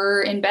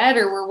we're in bed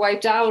or we're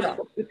wiped out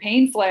with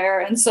pain flare.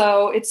 And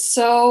so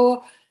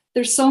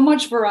there's so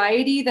much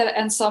variety that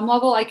on some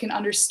level I can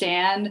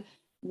understand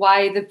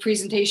why the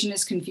presentation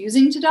is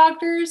confusing to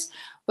doctors.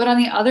 But on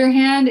the other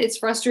hand, it's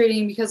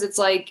frustrating because it's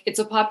like, it's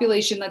a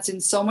population that's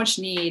in so much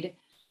need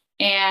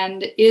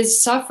and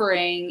is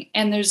suffering.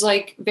 And there's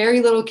like very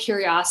little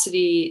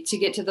curiosity to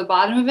get to the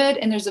bottom of it.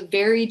 And there's a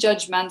very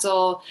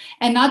judgmental,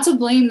 and not to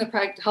blame the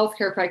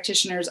healthcare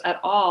practitioners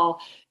at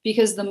all,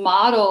 because the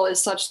model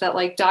is such that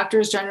like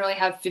doctors generally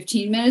have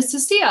 15 minutes to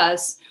see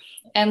us.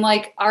 And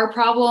like our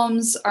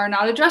problems are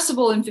not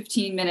addressable in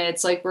 15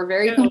 minutes. Like we're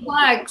very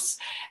complex.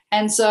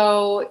 And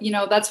so,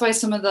 that's why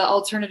some of the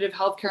alternative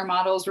healthcare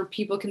models where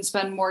people can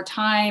spend more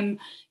time,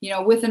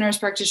 with a nurse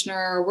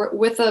practitioner or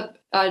with a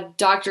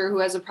doctor who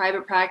has a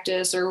private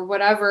practice or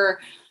whatever,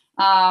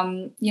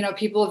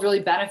 people have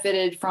really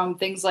benefited from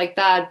things like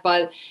that.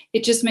 But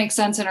it just makes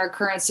sense in our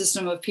current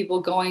system of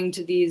people going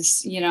to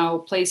these,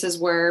 places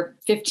where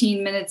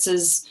 15 minutes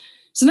is,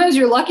 sometimes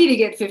you're lucky to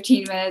get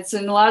 15 minutes.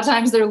 And a lot of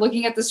times they're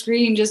looking at the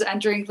screen, just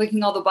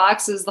clicking all the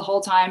boxes the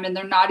whole time. And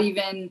they're not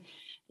even,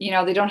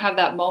 they don't have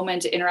that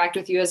moment to interact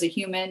with you as a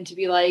human to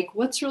be like,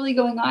 what's really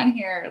going on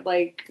here?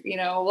 Like,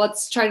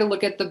 let's try to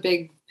look at the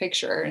big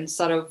picture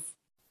instead of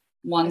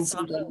one I saw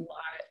it a symptom?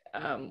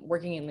 lot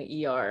working in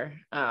the ER.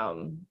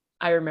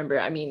 I remember,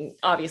 I mean,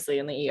 obviously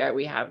in the ER,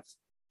 we have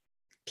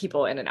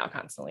people in and out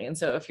constantly. And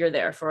so if you're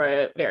there for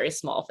a very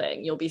small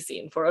thing, you'll be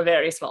seen for a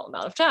very small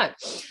amount of time.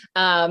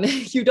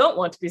 You don't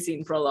want to be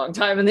seen for a long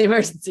time in the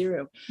emergency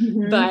room.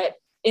 Mm-hmm. But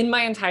in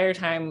my entire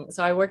time,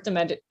 so I worked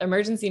in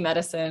emergency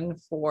medicine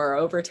for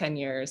over 10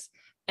 years.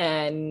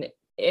 And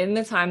in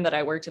the time that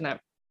I worked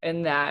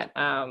in that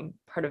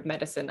part of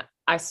medicine,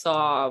 I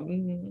saw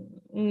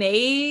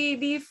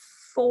maybe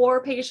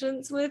 4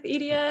 patients with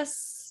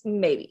EDS,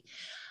 maybe.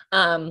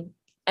 And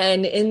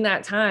in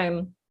that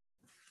time,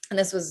 and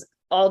this was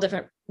all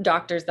different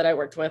doctors that I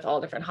worked with,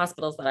 all different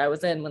hospitals that I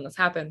was in when this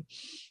happened.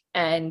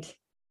 And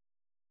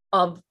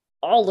of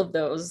all of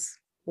those,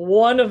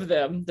 one of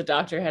them, the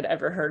doctor had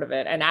ever heard of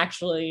it and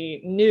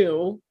actually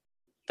knew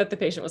that the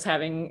patient was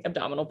having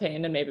abdominal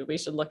pain and maybe we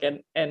should look at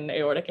an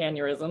aortic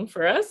aneurysm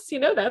for us.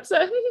 That's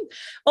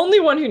only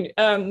one who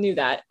knew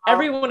that.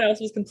 Everyone else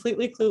was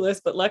completely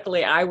clueless, but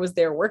luckily I was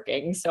there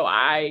working. So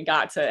I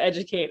got to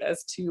educate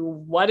as to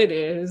what it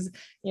is,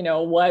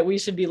 what we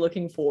should be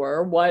looking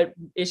for, what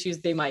issues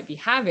they might be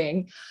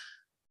having.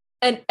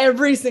 And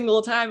every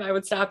single time I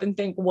would stop and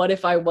think, what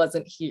if I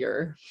wasn't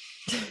here?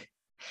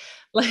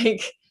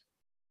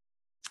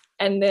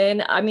 And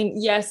then, I mean,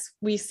 yes,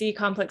 we see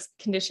complex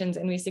conditions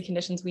and we see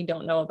conditions we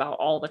don't know about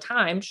all the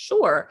time,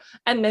 sure.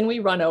 And then we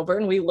run over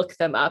and we look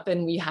them up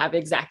and we have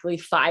exactly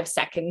 5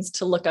 seconds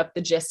to look up the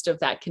gist of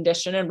that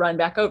condition and run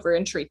back over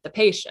and treat the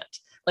patient.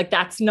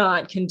 That's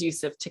not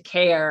conducive to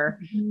care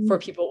for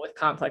people with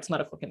complex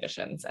medical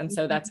conditions. And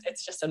so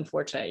it's just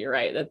unfortunate, you're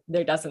right, that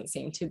there doesn't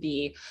seem to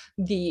be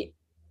the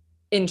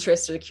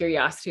interest or the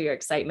curiosity or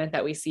excitement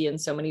that we see in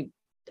so many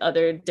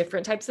other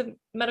different types of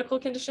medical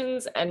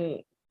conditions.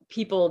 And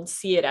people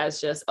see it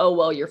as just, oh,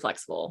 well, you're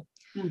flexible.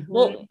 Mm-hmm.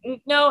 Well,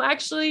 no,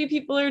 actually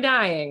people are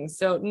dying.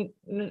 So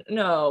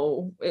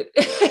no,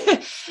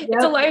 it's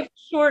a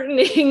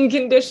life-shortening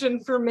condition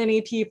for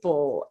many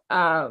people.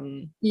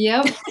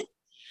 Yep.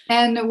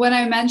 And when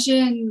I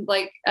mentioned,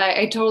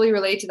 I totally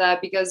relate to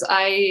that because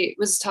I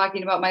was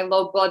talking about my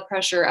low blood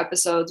pressure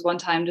episodes one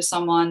time to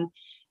someone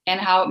and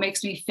how it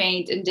makes me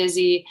faint and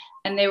dizzy.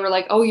 And they were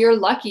like, oh, you're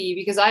lucky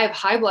because I have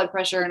high blood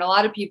pressure. And a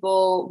lot of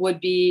people would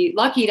be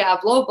lucky to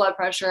have low blood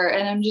pressure.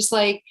 And I'm just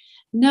like,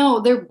 no,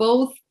 they're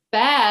both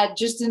bad,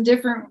 just in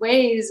different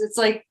ways. It's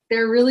like,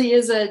 there really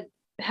is a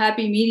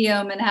happy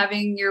medium, and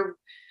having your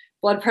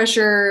blood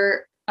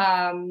pressure,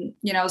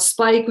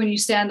 spike when you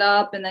stand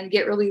up and then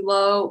get really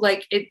low.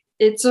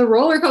 It's a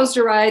roller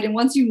coaster ride. And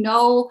once you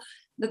know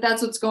that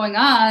that's what's going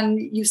on,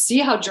 you see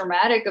how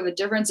dramatic of a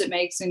difference it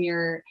makes in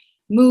your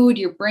mood,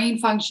 your brain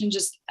function,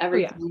 just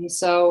everything. Oh,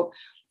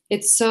 yeah.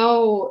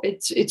 So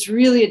it's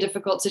really a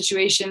difficult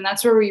situation.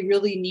 That's where we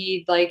really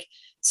need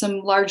some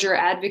larger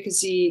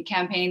advocacy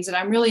campaigns. And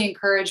I'm really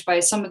encouraged by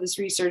some of this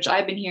research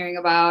I've been hearing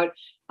about,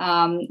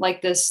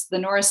 the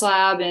Norris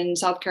Lab in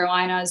South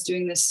Carolina is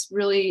doing this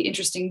really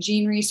interesting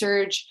gene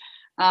research.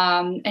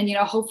 And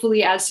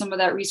hopefully as some of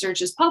that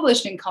research is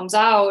published and comes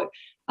out,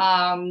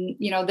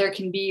 there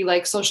can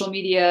be social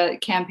media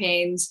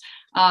campaigns.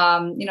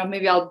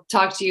 Maybe I'll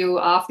talk to you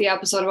off the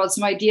episode about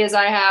some ideas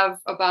I have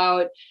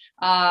about,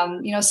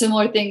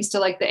 similar things to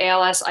the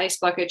ALS Ice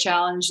Bucket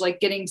Challenge,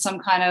 getting some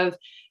kind of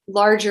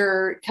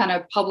larger kind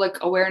of public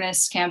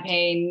awareness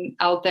campaign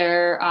out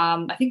there.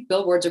 I think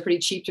billboards are pretty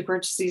cheap to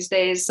purchase these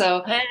days.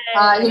 So,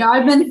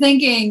 I've been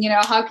thinking,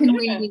 how can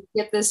we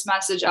get this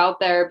message out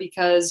there?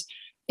 Because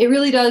it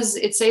really does,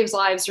 it saves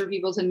lives for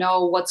people to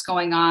know what's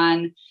going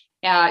on.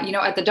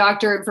 At the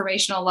doctor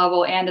informational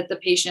level and at the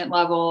patient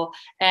level.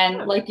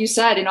 And like you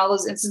said, in all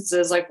those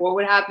instances, what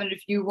would happen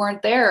if you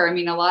weren't there? I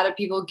mean, a lot of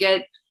people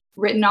get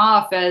written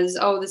off as,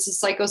 oh, this is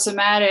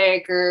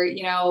psychosomatic, or,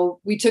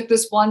 we took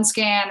this one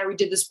scan or we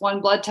did this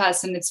one blood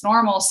test and it's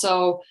normal.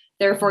 So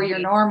therefore you're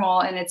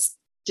normal. And it's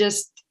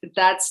just,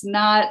 that's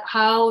not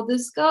how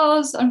this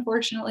goes,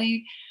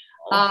 unfortunately.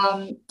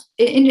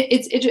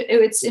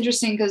 It's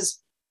interesting because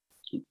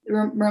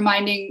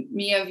reminding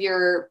me of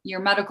your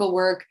medical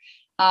work,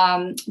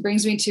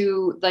 brings me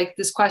to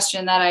this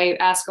question that I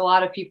ask a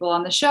lot of people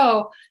on the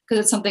show,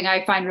 because it's something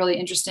I find really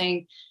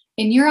interesting.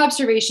 In your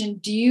observation,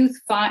 do you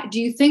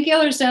think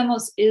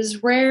Ehlers-Danlos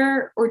is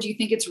rare, or do you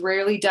think it's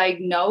rarely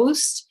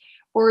diagnosed,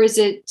 or is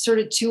it sort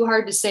of too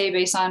hard to say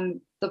based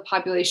on the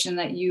population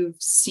that you've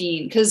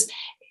seen? Because,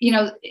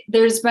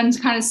 there's been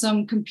kind of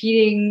some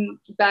competing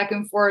back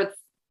and forth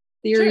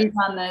theories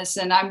on this.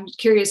 And I'm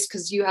curious,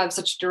 because you have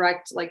such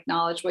direct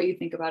knowledge, what you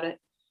think about it.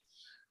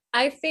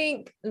 I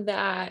think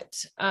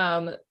that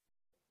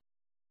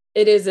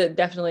it is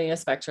definitely a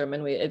spectrum,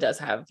 and it does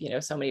have,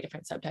 so many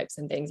different subtypes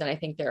and things. And I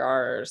think there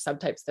are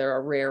subtypes that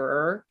are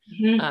rarer.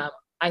 Mm-hmm.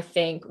 I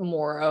think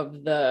more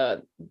of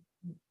the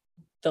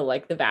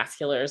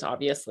vasculars,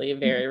 obviously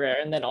very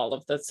rare. And then all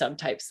of the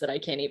subtypes that I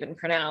can't even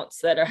pronounce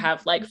that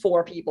have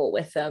 4 people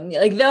with them,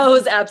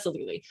 those,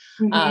 absolutely.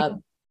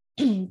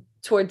 Mm-hmm.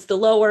 Towards the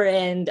lower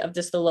end of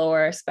just the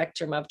lower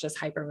spectrum of just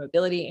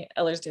hypermobility,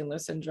 Ehlers-Danlos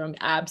syndrome,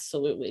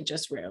 absolutely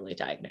just rarely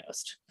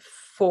diagnosed,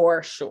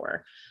 for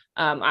sure.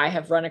 I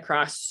have run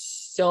across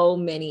so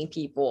many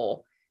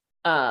people,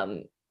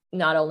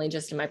 not only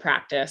just in my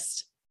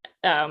practice,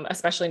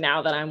 especially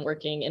now that I'm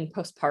working in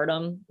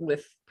postpartum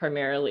with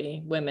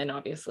primarily women,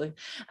 obviously,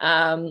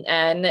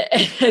 and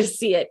I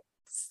see it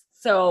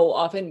so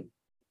often.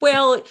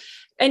 Well,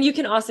 and you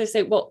can also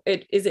say, well,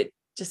 is it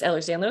just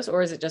Ehlers-Danlos,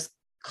 or is it just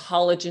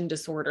collagen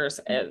disorders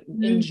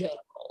in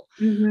general?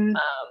 Mm-hmm.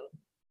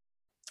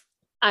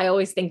 I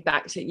always think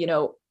back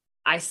to,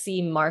 I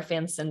see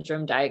Marfan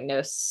syndrome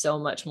diagnosed so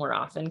much more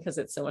often because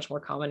it's so much more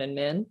common in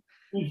men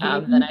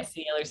than I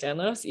see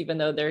Ehlers-Danlos, even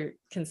though they're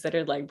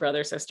considered like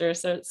brother-sister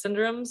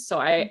syndromes. So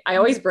I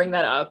always bring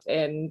that up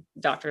in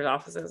doctors'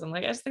 offices. I'm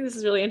like, I just think this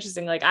is really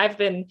interesting. Like, I've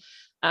been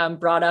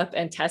brought up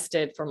and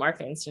tested for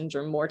Marfan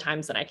syndrome more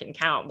times than I can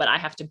count, but I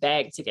have to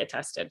beg to get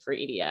tested for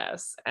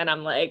EDS. And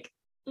I'm like,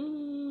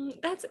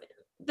 that's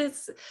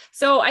this.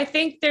 So I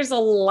think there's a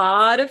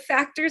lot of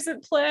factors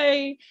at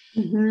play,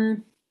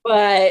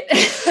 but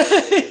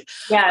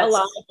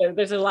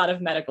there's a lot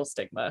of medical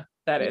stigma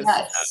that is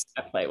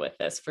at play with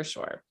this, for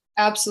sure.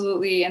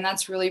 Absolutely. And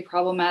that's really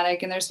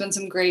problematic. And there's been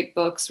some great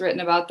books written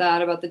about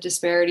that, about the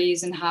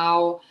disparities and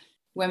how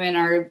women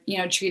are,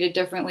 treated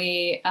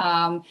differently.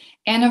 And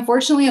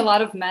unfortunately, a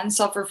lot of men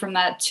suffer from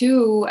that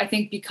too. I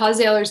think because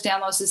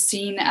Ehlers-Danlos is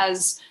seen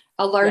as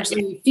a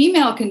largely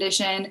female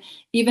condition,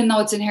 even though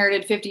it's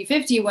inherited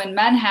 50-50, when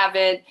men have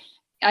it,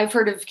 I've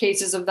heard of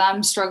cases of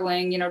them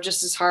struggling,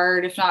 just as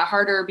hard, if not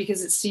harder,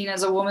 because it's seen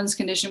as a woman's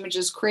condition, which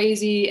is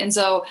crazy. And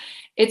so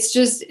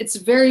it's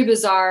very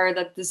bizarre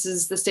that this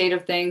is the state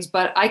of things,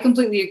 but I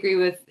completely agree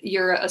with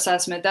your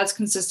assessment. That's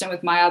consistent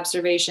with my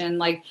observation.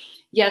 Like,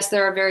 yes,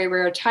 there are very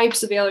rare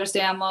types of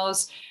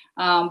Ehlers-Danlos,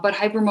 but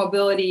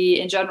hypermobility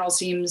in general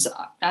seems,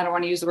 I don't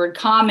want to use the word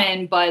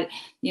common, but,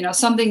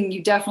 something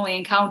you definitely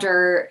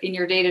encounter in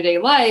your day-to-day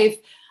life.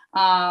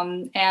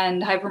 And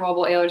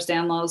hypermobile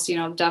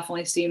Ehlers-Danlos,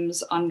 definitely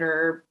seems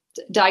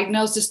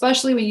underdiagnosed,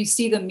 especially when you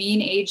see the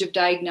mean age of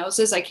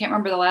diagnosis. I can't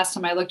remember the last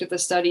time I looked at the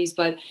studies,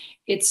 but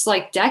it's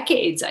like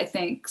decades, I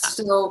think.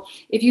 So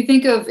if you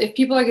think of, if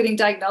people are getting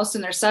diagnosed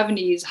in their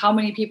 70s, how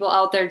many people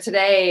out there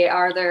today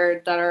are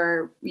there that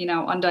are,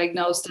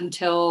 undiagnosed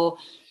until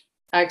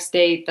X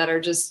date, that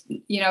are just,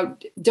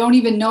 don't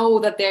even know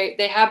that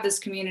they have this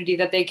community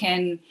that they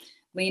can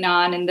lean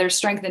on, and there's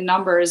strength in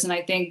numbers. And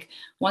I think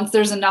once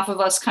there's enough of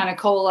us kind of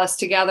coalesce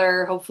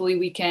together, hopefully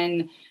we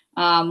can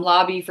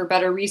lobby for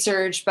better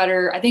research,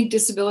 I think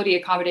disability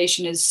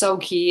accommodation is so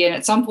key. And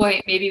at some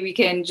point, maybe we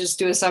can just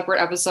do a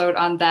separate episode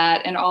on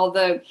that and all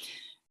the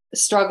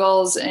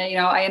struggles. And,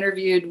 I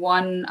interviewed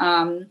one,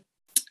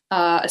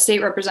 a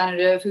state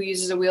representative who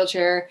uses a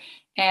wheelchair,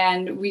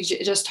 and we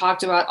just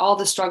talked about all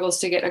the struggles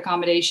to get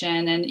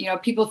accommodation.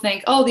 And, people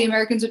think, oh, the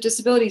Americans with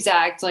Disabilities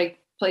Act, like,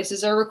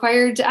 places are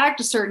required to act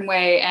a certain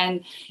way.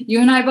 And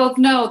you and I both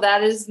know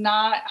that is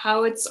not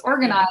how it's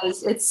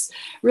organized. It's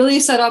really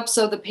set up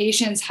so the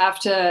patients have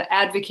to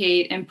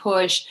advocate and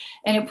push,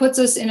 and it puts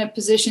us in a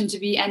position to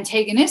be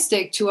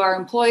antagonistic to our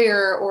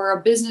employer or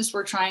a business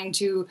we're trying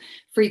to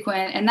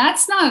frequent. And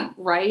that's not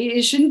right.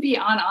 It shouldn't be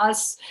on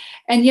us.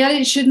 And yet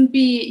it shouldn't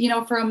be,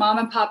 for a mom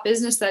and pop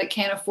business that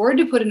can't afford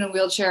to put in a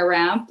wheelchair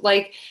ramp.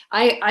 Like,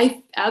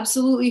 I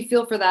absolutely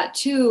feel for that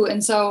too.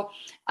 And so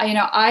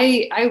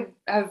I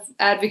have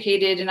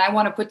advocated, and I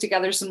want to put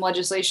together some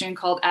legislation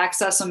called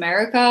Access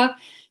America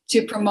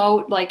to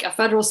promote like a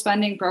federal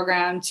spending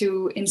program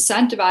to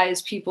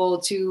incentivize people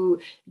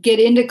to get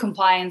into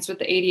compliance with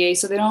the ADA,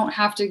 so they don't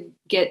have to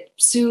get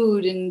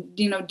sued and,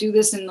 do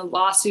this in the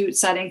lawsuit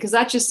setting, because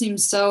that just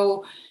seems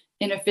so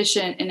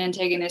inefficient and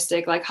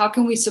antagonistic. Like, how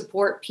can we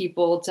support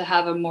people to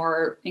have a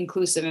more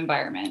inclusive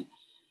environment?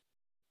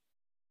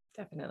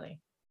 Definitely.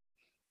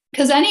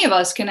 Because any of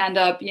us can end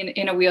up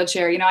in a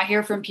wheelchair. I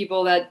hear from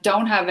people that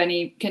don't have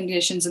any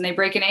conditions and they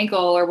break an ankle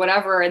or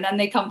whatever, and then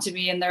they come to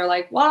me and they're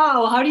like,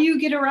 wow, how do you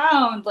get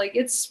around? Like,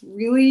 it's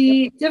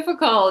really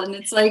difficult. And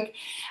it's like,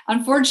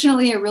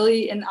 unfortunately,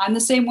 and I'm the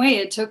same way.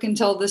 It took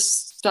until this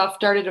stuff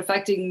started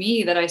affecting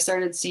me that I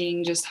started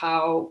seeing just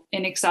how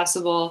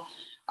inaccessible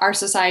our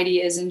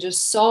society is in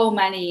just so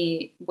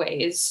many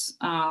ways.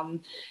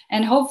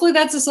 And hopefully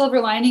that's a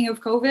silver lining of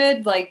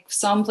COVID. Like,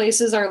 some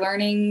places are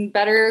learning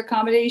better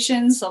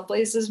accommodations, some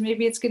places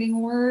maybe it's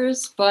getting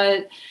worse,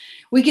 but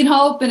we can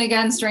hope. And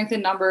again,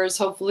 strengthen numbers,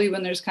 hopefully,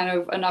 when there's kind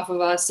of enough of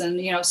us, and,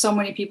 so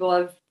many people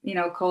have,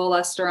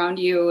 coalesced around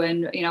you,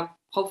 and,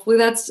 hopefully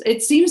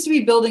it seems to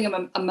be building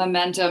a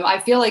momentum. I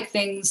feel like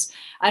things,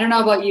 I don't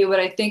know about you,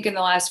 but I think in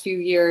the last few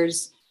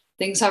years,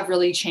 things have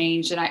really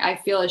changed. And I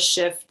feel a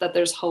shift, that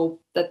there's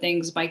hope that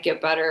things might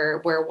get better,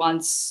 where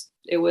once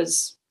it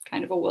was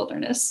kind of a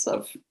wilderness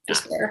of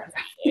despair.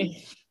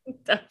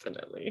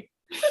 Definitely.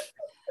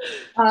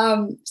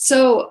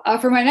 So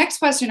for my next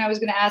question, I was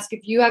going to ask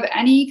if you have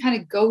any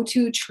kind of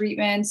go-to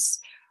treatments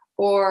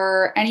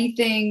or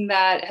anything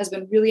that has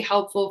been really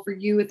helpful for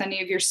you with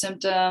any of your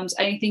symptoms,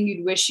 anything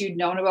you'd wish you'd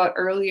known about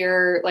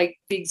earlier. Like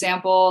the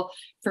example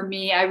for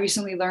me, I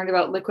recently learned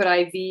about Liquid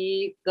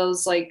IV,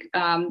 those like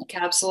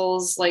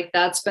capsules. Like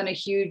that's been a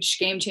huge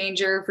game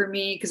changer for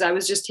me because I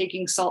was just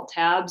taking salt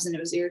tabs and it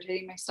was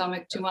irritating my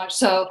stomach too much.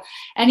 So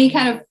any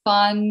kind of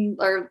fun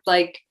or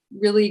like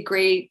really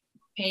great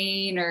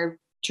pain or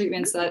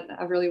treatments that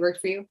have really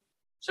worked for you?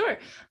 Sure.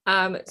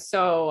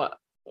 So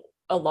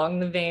along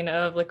the vein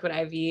of Liquid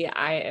IV,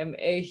 I am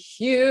a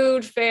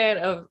huge fan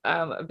of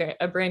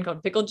a brand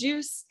called Pickle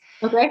Juice.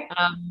 Okay.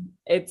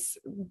 It's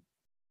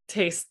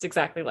tastes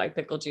exactly like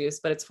pickle juice,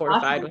 but it's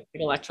fortified with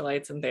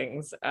electrolytes and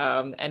things.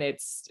 And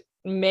it's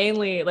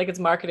mainly like it's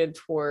marketed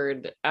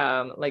toward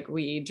like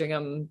we drink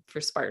them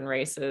for Spartan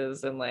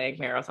races and like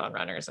marathon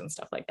runners and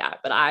stuff like that.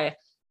 But I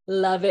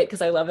love it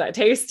because I love that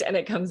taste, and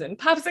it comes in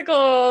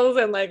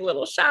popsicles and like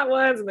little shot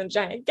ones and then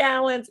giant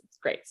gallons. It's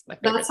great. It's my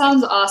favorite. That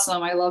sounds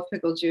awesome. I love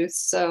pickle juice.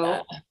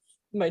 So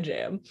my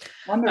jam.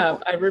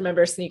 Wonderful. I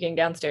remember sneaking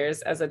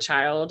downstairs as a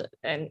child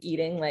and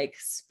eating like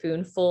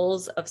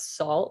spoonfuls of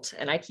salt.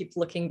 And I keep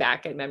looking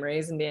back at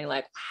memories and being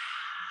like,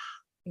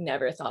 wow,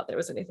 never thought there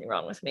was anything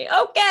wrong with me.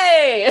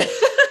 Okay.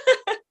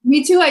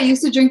 Me too. I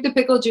used to drink the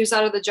pickle juice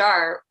out of the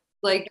jar.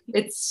 Like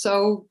it's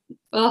so,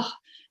 ugh.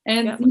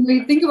 And when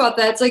you think about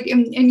that, it's like,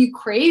 and you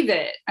crave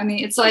it. I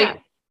mean, it's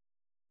like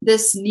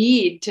this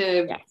need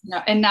to, you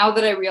know, and now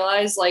that I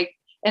realize like,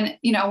 and,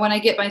 you know, when I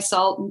get my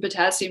salt and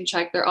potassium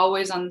checked, they're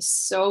always on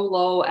so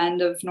low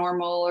end of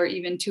normal or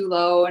even too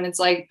low. And it's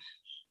like,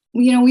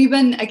 you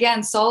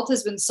know, salt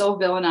has been so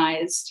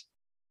villainized.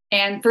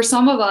 And for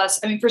some of us,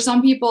 I mean, for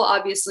some people,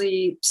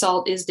 obviously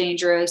salt is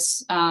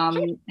dangerous.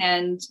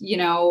 And, you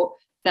know,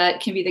 that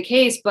can be the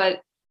case,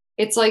 but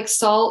it's like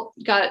salt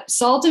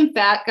and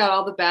fat got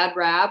all the bad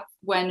rap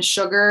when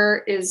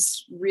sugar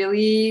is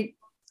really,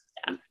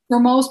 for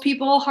most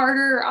people,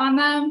 harder on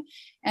them.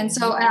 And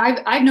so, and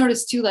I've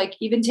noticed too, like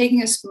even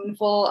taking a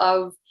spoonful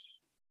of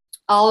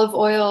olive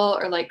oil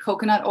or like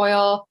coconut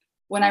oil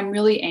when I'm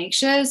really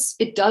anxious,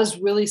 it does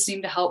really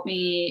seem to help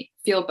me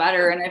feel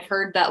better. And I've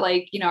heard that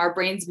like, you know, our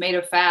brain's made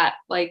of fat.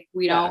 Like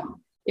we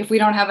don't, if we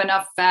don't have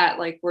enough fat,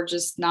 like we're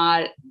just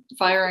not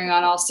firing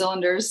on all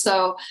cylinders.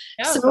 So,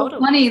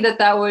 funny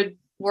that would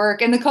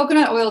work. And the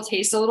coconut oil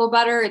tastes a little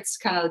better. It's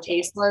kind of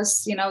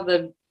tasteless, you know,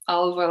 the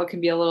olive oil can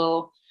be a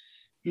little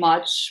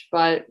much,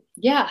 but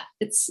yeah,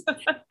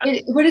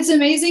 but it's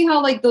amazing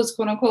how like those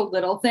quote unquote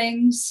little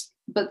things,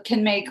 but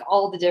can make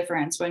all the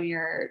difference when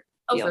you're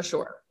for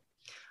sure.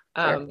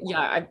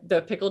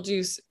 The pickle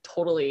juice,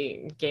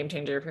 totally game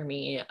changer for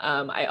me.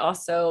 I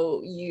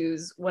also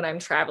use when I'm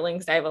traveling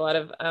because I have a lot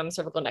of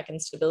cervical neck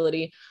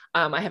instability.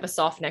 I have a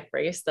soft neck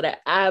brace that I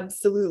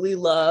absolutely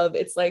love.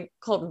 It's like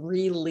called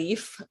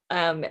Relief,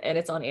 and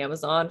it's on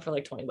Amazon for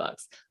like $20.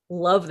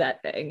 Love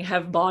that thing.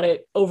 Have bought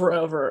it over and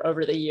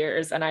over the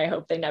years, and I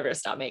hope they never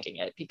stop making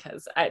it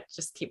because I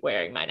just keep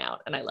wearing mine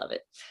out and I love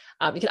it.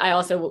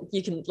 Because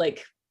you can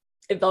like,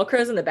 it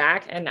velcros in the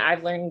back, and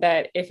I've learned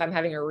that if I'm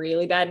having a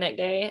really bad neck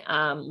day,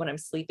 when I'm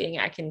sleeping,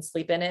 I can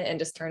sleep in it and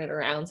just turn it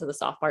around to the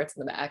soft parts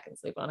in the back and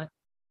sleep on it.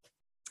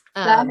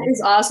 That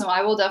is awesome.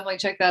 I will definitely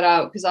check that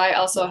out because I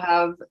also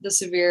have the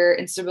severe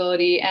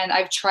instability, and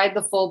I've tried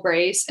the full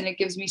brace and it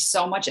gives me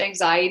so much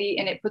anxiety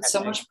and it puts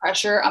so much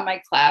pressure on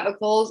my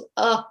clavicles.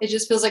 Oh, it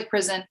just feels like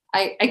prison.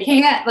 I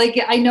can't, like,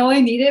 I know I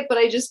need it, but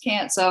I just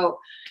can't. So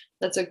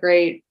that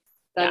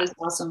is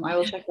awesome. I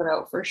will check that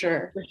out for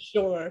sure. For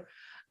sure.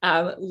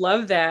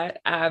 Love that.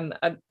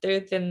 Other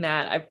than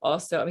that, I've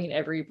also, I mean,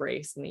 every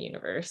brace in the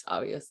universe,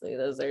 obviously,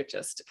 those are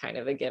just kind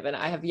of a given.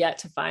 I have yet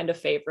to find a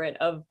favorite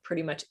of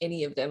pretty much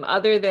any of them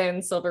other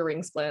than silver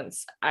ring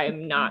splints.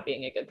 I'm not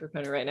being a good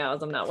proponent right now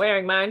as I'm not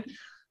wearing mine.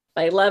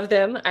 I love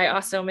them. I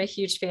also am a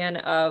huge fan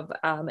of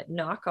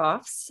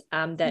knockoffs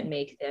that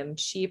make them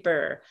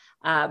cheaper.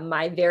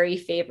 My very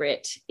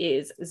favorite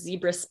is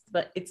Zebra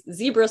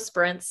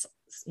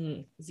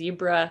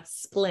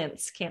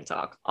Splints, can't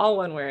talk, all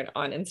one word,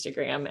 on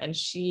Instagram, and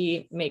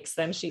she makes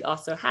them. She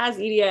also has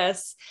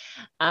EDS,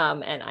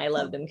 and I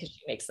love them because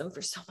she makes them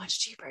for so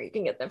much cheaper. You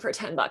can get them for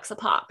 $10 a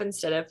pop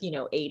instead of, you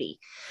know, 80.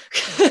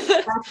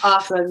 That's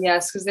awesome.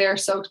 Yes, because they are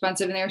so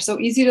expensive and they are so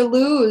easy to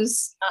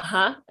lose.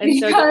 And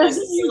so if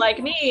you're like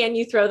me and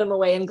you throw them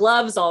away in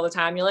gloves all the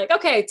time, you're like,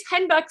 okay,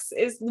 $10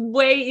 is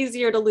way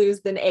easier to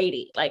lose than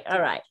 80. Like, all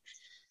right.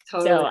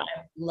 Totally. So I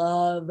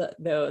love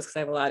those because I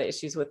have a lot of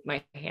issues with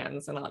my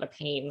hands and a lot of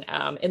pain.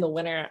 In the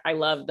winter, I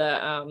love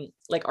the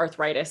like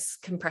arthritis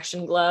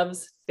compression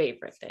gloves.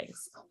 Favorite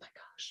things. Oh my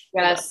gosh.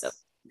 Yes.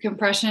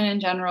 Compression in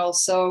general,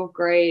 so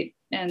great.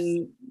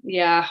 And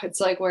yeah, it's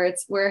like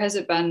where has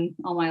it been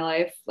all my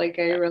life? Like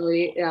I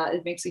really,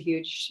 it makes a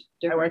huge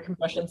difference. I wear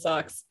compression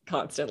socks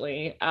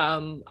constantly.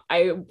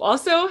 I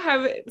also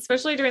have,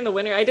 especially during the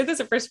winter, I did this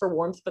at first for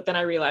warmth, but then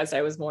I realized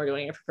I was more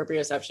doing it for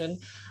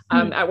proprioception.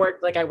 At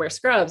work, like I wear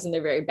scrubs and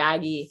they're very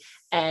baggy,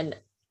 and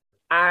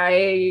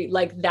I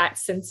like that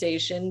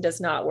sensation does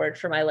not work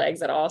for my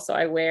legs at all. So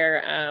I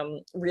wear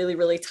really,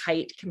 really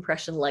tight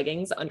compression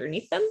leggings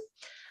underneath them.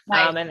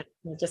 Nice. And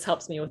it just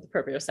helps me with the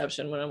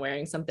proprioception when I'm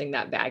wearing something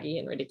that baggy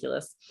and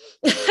ridiculous.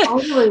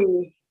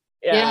 Totally.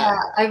 Yeah. Yeah.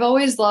 I've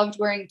always loved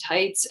wearing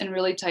tights and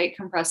really tight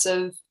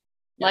compressive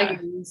Yeah.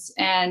 leggings.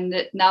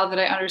 And now that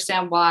I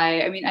understand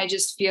why, I mean, I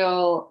just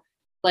feel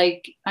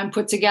like I'm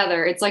put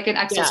together. It's like an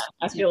Yeah. exoskeleton.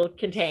 I feel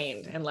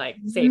contained and like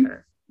Mhm.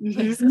 safer.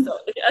 Mhm. So,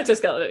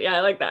 exoskeleton. Yeah,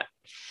 I like that.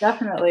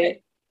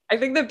 Definitely. I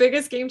think the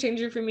biggest game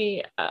changer for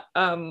me,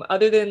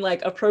 other than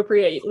like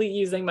appropriately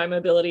using my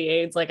mobility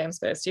aids like I'm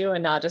supposed to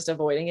and not just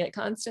avoiding it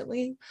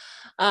constantly,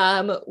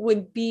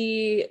 would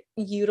be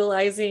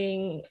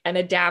utilizing and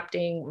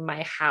adapting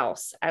my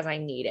house as I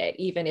need it,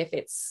 even if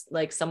it's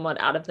like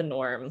somewhat out of the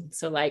norm.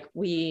 So like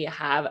we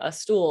have a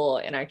stool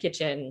in our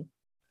kitchen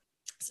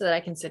so that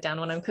I can sit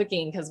down when I'm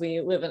cooking because we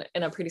live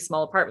in a pretty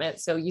small apartment.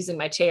 So using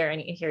my chair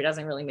in here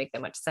doesn't really make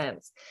that much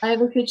sense. I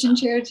have a kitchen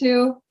chair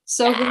too.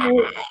 So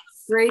great.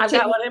 Great I've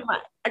tip. got one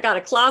I got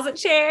a closet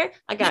chair,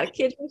 I got a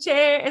kitchen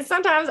chair, and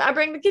sometimes I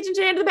bring the kitchen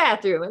chair into the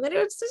bathroom and then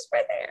it's just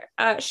right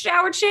there.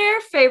 Shower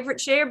chair, favorite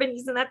chair, been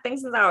using that thing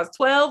since I was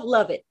 12,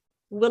 love it.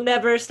 Will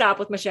never stop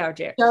with my shower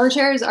chair. Shower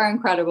chairs are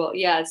incredible.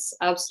 Yes,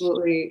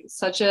 absolutely.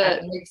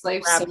 Makes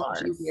life so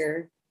much bars.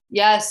 easier.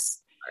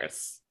 Yes.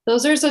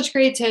 Those are such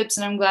great tips.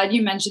 And I'm glad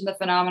you mentioned the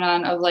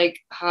phenomenon of like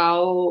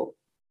how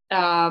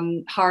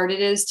hard it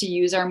is to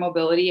use our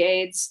mobility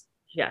aids.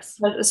 Yes.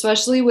 But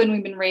especially when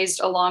we've been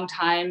raised a long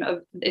time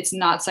of it's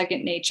not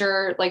second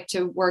nature, like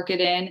to work it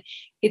in.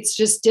 It's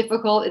just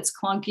difficult. It's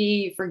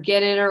clunky. You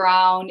forget it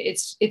around.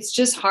 It's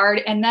just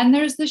hard. And then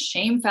there's the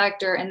shame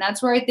factor. And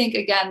that's where I think,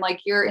 again,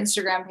 like your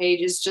Instagram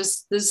page is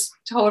just this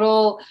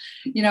total,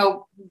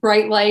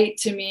 bright light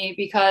to me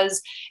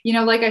because,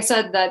 like I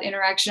said, that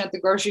interaction at the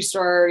grocery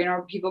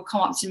store, people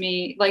come up to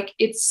me, like,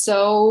 it's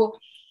so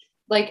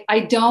like,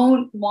 I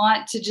don't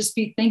want to just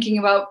be thinking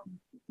about,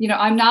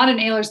 I'm not an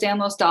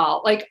Ehlers-Danlos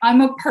doll. Like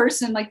I'm a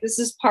person, like this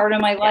is part of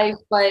my life,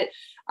 but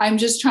I'm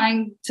just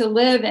trying to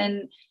live.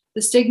 And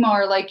the stigma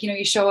or like,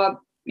 you show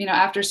up,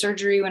 after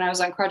surgery when I was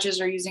on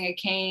crutches or using a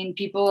cane,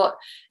 people,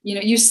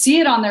 you see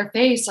it on their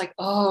face, like,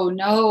 oh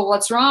no,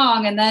 what's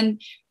wrong? And then,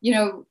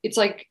 it's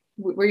like,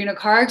 were you in a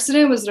car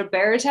accident? Was it a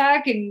bear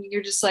attack? And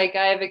you're just like,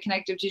 I have a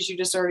connective tissue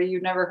disorder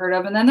you've never heard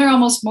of. And then they're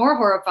almost more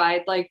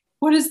horrified. Like,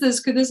 what is this?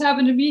 Could this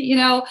happen to me?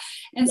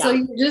 And so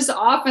you're just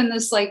off in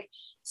this like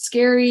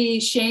scary,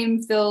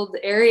 shame-filled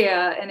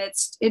area. And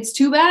it's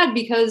too bad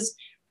because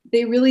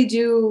they really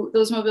do,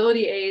 those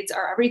mobility aids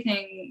are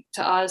everything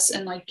to us.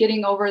 And like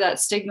getting over that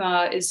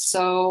stigma is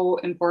so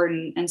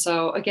important. And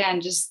so again,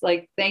 just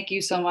like, thank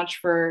you so much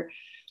for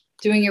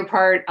doing your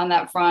part on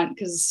that front.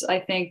 Cause I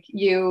think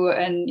you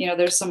and,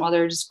 there's some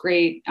other just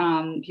great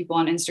people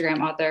on Instagram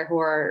out there who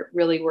are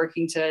really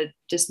working to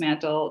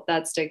dismantle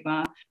that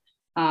stigma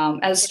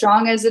as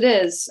strong as it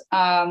is.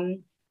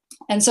 And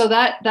so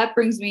that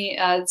brings me,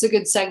 it's a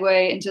good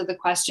segue into the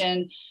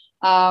question.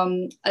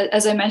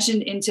 As I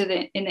mentioned in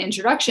the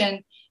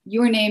introduction,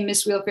 you were named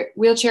Miss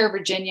Wheelchair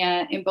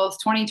Virginia in both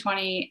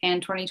 2020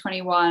 and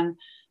 2021.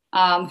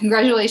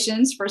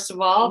 Congratulations, first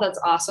of all, that's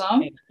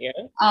awesome. Thank you.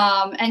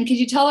 And could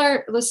you tell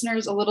our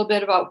listeners a little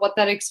bit about what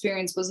that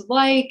experience was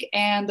like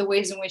and the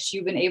ways in which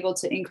you've been able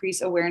to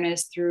increase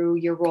awareness through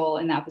your role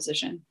in that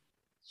position?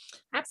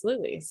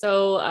 Absolutely.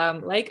 So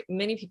like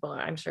many people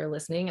I'm sure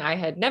listening, I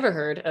had never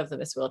heard of the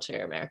Miss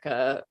Wheelchair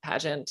America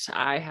pageant.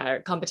 I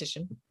had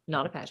competition,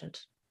 not a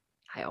pageant.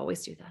 I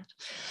always do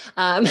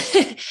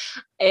that.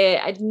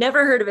 I'd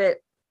never heard of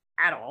it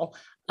at all.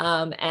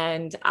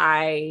 And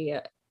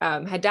I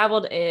had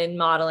dabbled in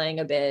modeling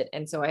a bit.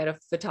 And so I had a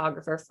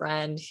photographer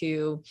friend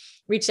who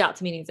reached out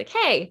to me and he's like,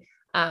 hey,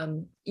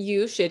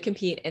 you should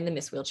compete in the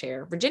Miss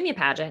Wheelchair Virginia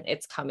pageant.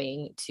 It's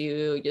coming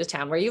to the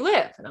town where you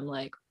live. And I'm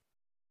like,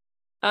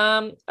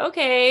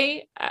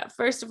 okay.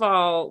 First of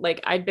all, like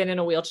I'd been in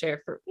a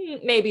wheelchair for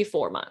maybe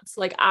 4 months.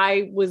 Like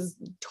I was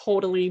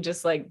totally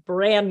just like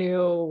brand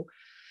new.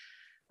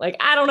 Like,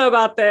 I don't know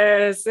about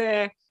this.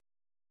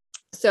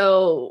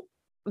 So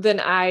then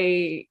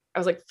I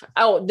was like,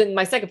 oh, then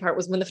my second part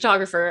was when the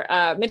photographer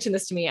mentioned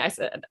this to me, I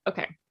said,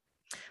 okay,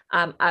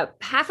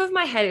 half of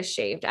my head is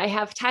shaved. I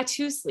have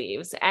tattoo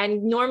sleeves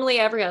and normally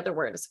every other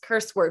word is a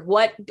curse word.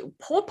 What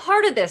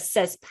part of this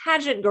says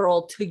pageant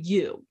girl to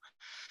you?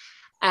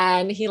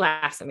 And he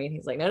laughs at me and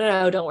he's like,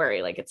 no, don't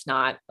worry. Like, it's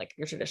not like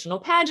your traditional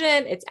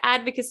pageant. It's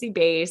advocacy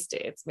based.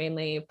 It's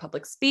mainly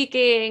public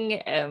speaking.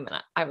 And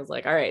I was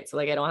like, all right. So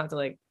like, I don't have to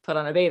like put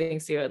on a bathing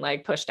suit and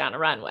like push down a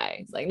runway.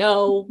 He's like,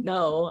 no.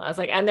 I was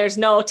like, and there's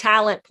no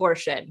talent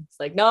portion. It's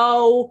like,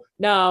 no,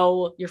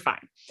 you're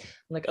fine. I'm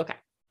like, okay,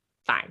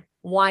 fine.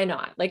 Why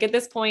not? Like at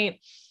this point,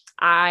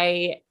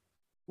 I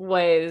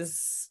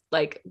was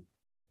like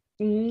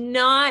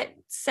not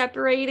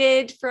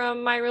separated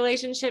from my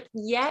relationship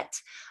yet.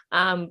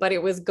 But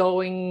it was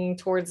going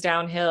towards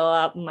downhill.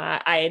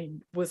 I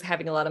was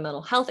having a lot of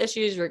mental health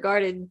issues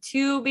regarded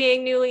to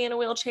being newly in a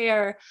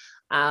wheelchair.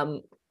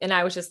 And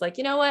I was just like,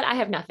 you know what? I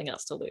have nothing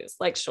else to lose.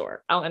 Like,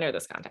 sure, I'll enter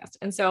this contest.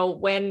 And so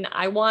when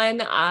I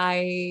won,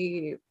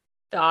 I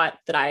thought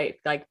that I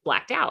like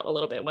blacked out a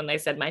little bit when they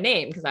said my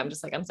name. Cause I'm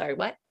just like, I'm sorry,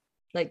 what?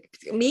 Like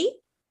me?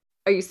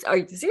 are you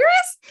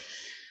serious?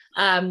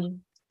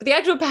 But the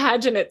actual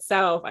pageant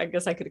itself, I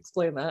guess I could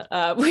explain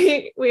that.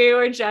 We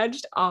were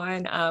judged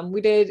on,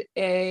 we did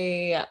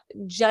a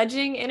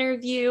judging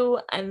interview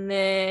and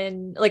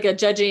then like a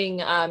judging,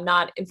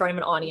 not in front of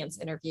an audience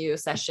interview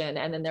session.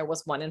 And then there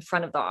was one in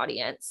front of the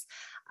audience.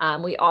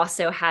 We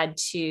also had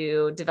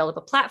to develop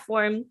a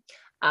platform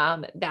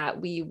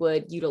that we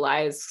would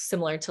utilize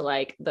similar to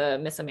like the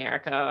Miss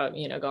America,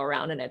 go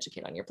around and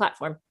educate on your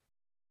platform.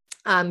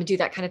 Do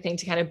that kind of thing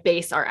to kind of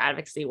base our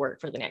advocacy work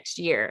for the next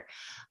year.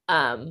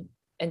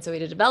 And so we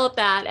had to develop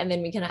that. And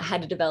then we kind of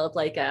had to develop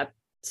like a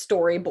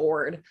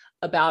storyboard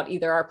about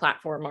either our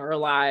platform or our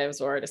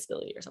lives or our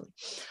disability or something.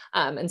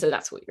 And so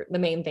that's what the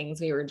main things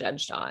we were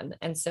judged on.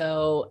 And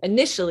so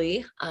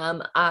initially,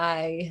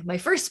 my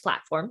first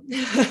platform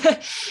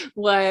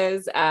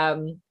was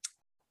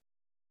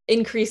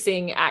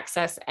increasing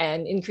access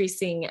and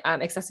increasing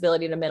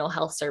accessibility to mental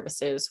health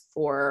services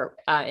for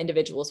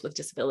individuals with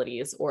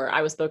disabilities, or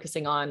I was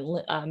focusing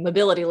on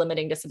mobility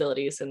limiting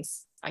disabilities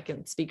since I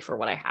can speak for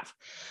what I have.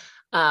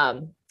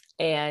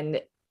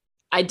 And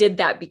I did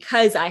that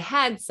because I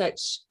had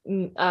such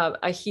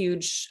a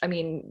huge,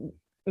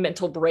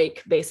 mental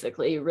break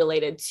basically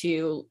related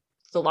to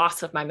the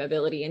loss of my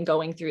mobility and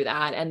going through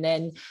that, and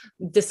then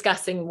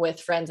discussing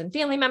with friends and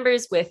family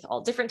members with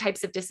all different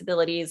types of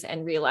disabilities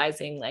and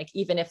realizing like,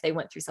 even if they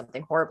went through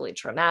something horribly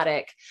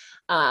traumatic,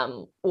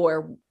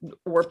 or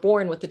were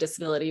born with a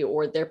disability,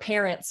 or their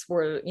parents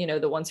were,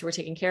 the ones who were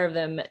taking care of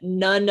them,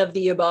 none of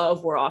the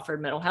above were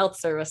offered mental health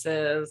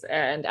services.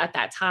 And at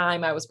that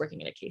time I was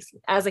working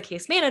as a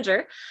case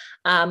manager,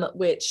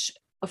 which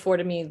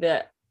afforded me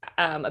the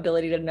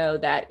ability to know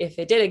that if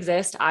it did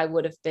exist, I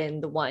would have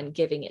been the one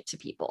giving it to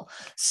people.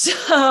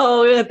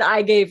 So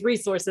I gave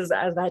resources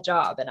as that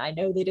job, and I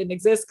know they didn't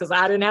exist because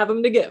I didn't have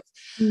them to give.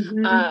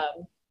 Mm-hmm.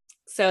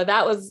 So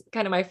that was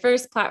kind of my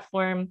first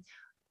platform.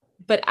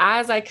 But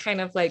as I kind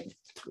of like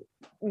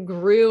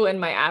grew in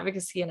my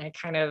advocacy, and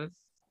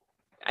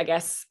I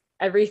guess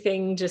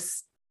everything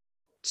just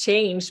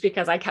changed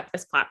because I kept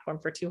this platform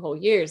for 2 whole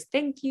years.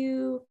 Thank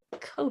you,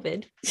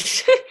 COVID.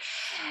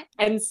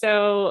 And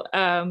so,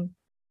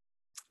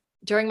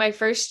 during my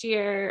first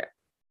year,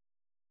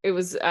 it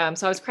was, so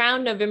I was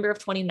crowned November of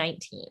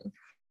 2019.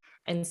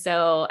 And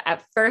so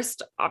at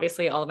first,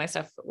 obviously all of my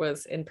stuff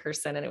was in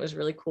person and it was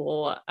really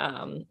cool.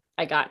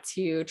 I got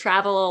to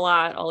travel a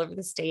lot all over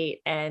the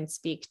state and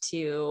speak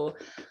to,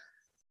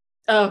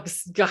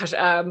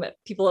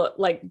 people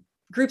like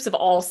groups of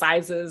all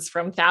sizes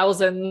from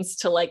thousands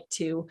to like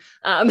 2.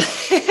 And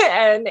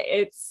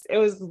it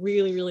was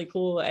really, really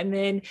cool. And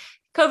then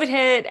COVID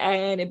hit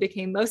and it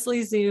became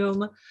mostly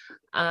Zoom.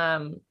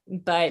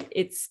 But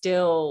it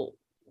still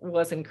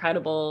was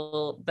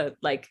incredible. But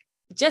like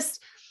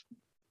just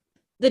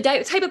the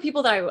type of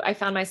people that I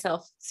found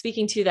myself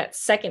speaking to that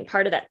second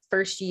part of that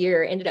first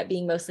year ended up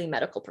being mostly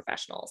medical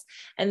professionals.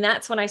 And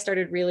that's when I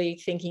started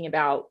really thinking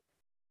about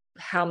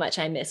how much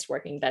I missed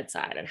working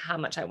bedside and how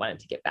much I wanted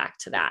to get back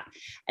to that.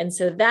 And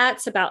so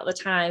that's about the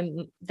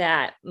time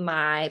that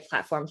my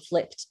platform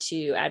flipped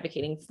to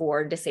advocating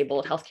for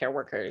disabled healthcare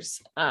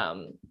workers,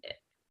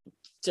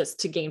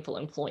 just to gainful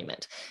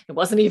employment. It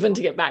wasn't even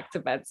to get back to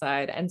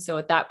bedside. And so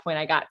at that point,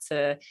 I got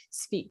to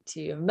speak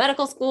to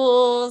medical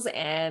schools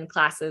and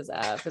classes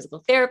of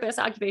physical therapists,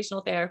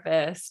 occupational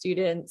therapists,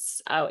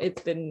 students.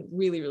 It's been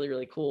really, really,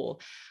 really cool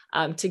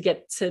to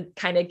get to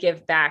kind of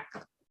give back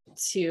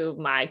to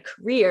my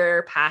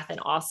career path, and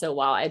also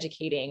while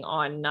educating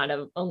on not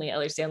only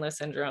Ehlers-Danlos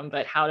syndrome,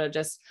 but how to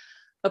just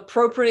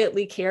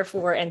appropriately care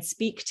for and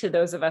speak to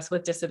those of us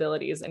with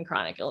disabilities and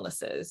chronic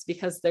illnesses,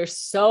 because there's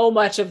so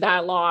much of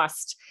that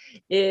lost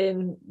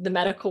in the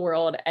medical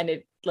world. And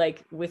it,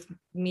 like, with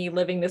me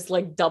living this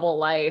like double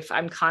life,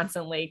 I'm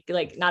constantly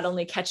like not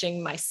only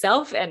catching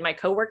myself and my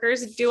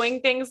coworkers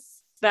doing things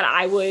that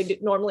I would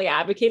normally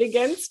advocate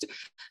against,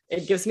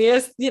 it gives me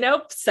a,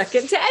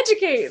 second to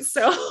educate.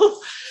 So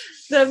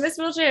the Miss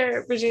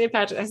Wheelchair Virginia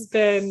pageant has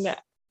been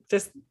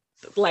just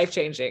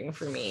life-changing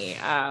for me.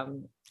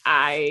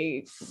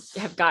 I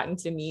have gotten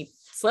to meet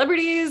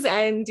celebrities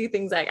and do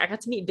things like I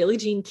got to meet Billie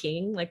Jean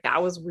King. Like,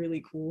 that was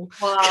really cool.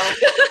 Wow.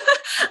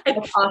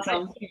 That's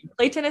awesome. I didn't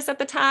play tennis at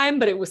the time,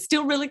 but it was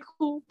still really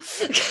cool.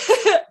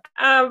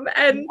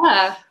 And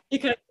yeah,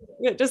 because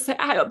just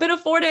I've been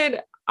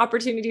afforded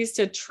opportunities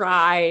to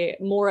try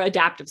more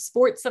adaptive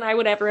sports than I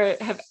would ever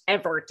have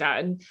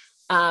done.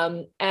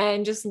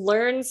 And just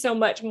learn so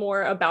much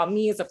more about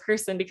me as a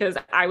person, because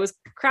I was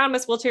crowned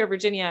Miss Wheelchair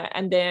Virginia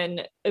and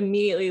then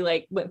immediately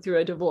like went through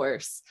a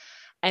divorce.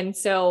 And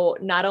so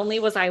not only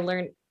was I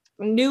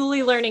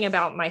newly learning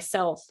about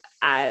myself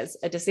as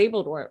a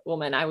disabled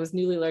woman, I was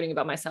newly learning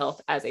about myself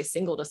as a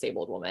single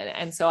disabled woman.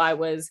 And so I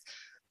was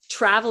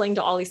traveling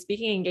to all these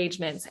speaking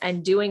engagements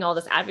and doing all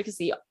this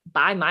advocacy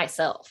by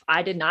myself.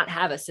 I did not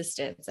have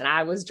assistance, and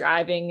I was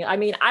driving. I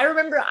mean, I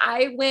remember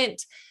I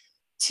went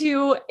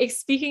to a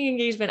speaking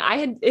engagement.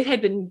 It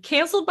had been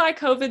canceled by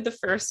COVID the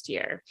first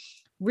year,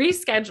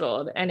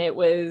 rescheduled, and it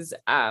was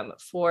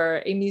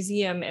for a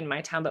museum in my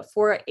town, but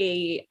for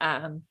a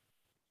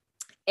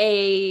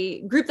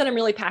a group that I'm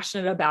really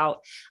passionate about,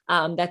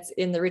 that's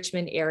in the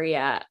Richmond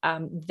area,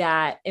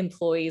 that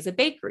employs a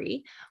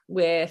bakery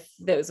with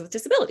those with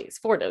disabilities,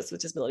 for those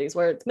with disabilities,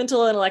 where it's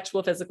mental,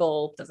 intellectual,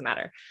 physical, doesn't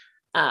matter.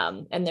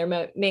 And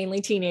they're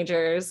mainly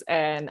teenagers,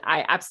 and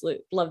I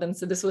absolutely love them.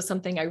 So this was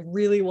something I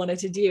really wanted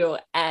to do.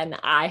 And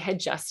I had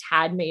just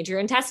had major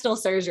intestinal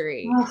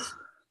surgery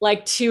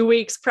like 2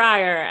 weeks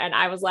prior. And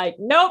I was like,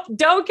 nope,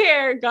 don't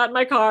care. Got in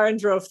my car and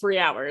drove 3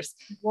 hours.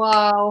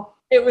 Wow.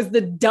 It was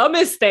the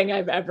dumbest thing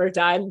I've ever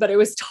done, but it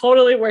was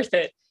totally worth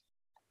it.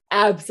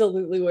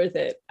 Absolutely worth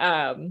it.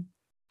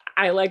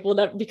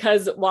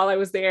 Because while I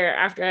was there,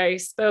 after I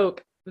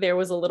spoke, there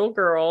was a little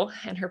girl,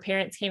 and her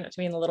parents came up to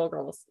me, and the little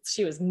girl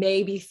she was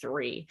maybe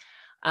 3.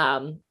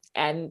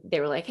 And they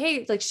were like,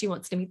 hey, like, she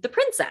wants to meet the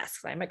princess.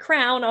 I have a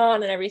crown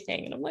on and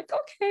everything. And I'm like,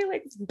 okay,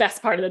 like,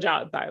 best part of the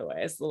job, by the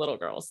way, is the little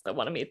girls that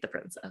want to meet the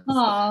princess.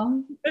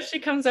 Aww. So she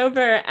comes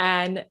over,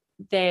 and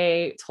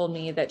they told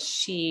me that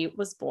she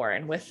was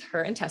born with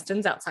her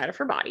intestines outside of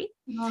her body.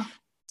 Aww.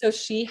 So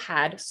she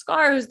had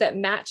scars that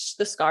matched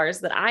the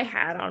scars that I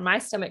had on my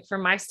stomach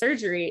from my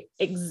surgery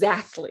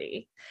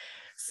exactly.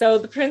 So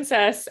the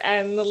princess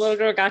and the little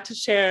girl got to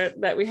share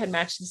that we had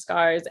matching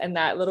scars, and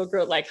that little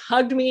girl like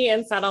hugged me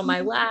and sat on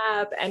my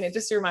lap. And it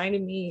just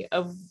reminded me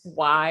of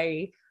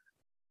why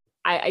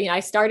I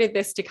started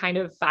this to kind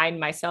of find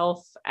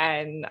myself.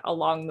 And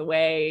along the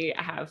way,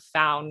 I have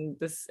found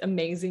this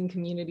amazing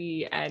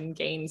community and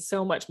gained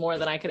so much more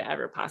than I could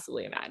ever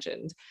possibly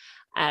imagined.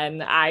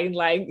 And I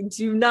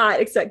do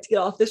not expect to get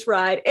off this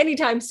ride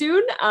anytime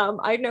soon.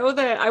 I know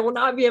that I will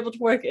not be able to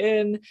work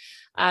in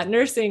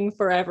nursing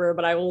forever,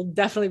 but I will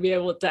definitely be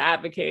able to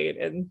advocate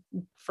in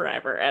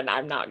forever, and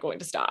I'm not going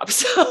to stop.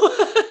 So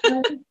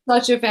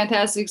such a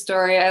fantastic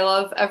story. I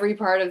love every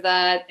part of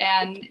that.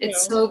 And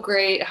it's so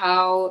great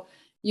how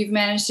you've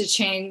managed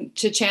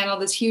to channel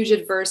this huge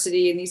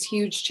adversity and these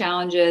huge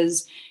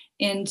challenges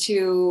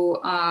into,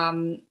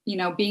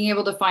 being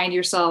able to find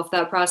yourself,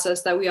 that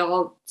process that we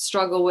all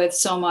struggle with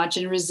so much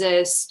and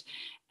resist.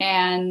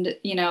 And,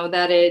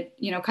 that it,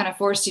 kind of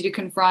forced you to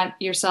confront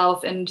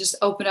yourself and just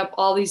open up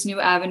all these new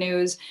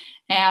avenues.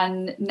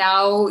 And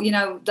now,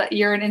 that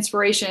you're an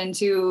inspiration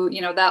to,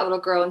 that little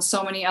girl and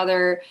so many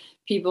other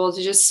people,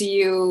 to just see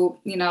you,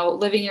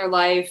 living your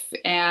life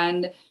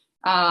and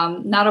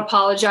not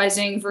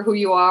apologizing for who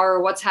you are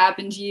or what's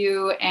happened to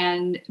you,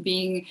 and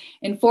being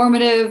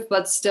informative,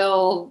 but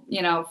still,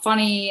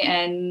 funny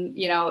and,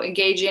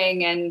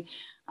 engaging, and,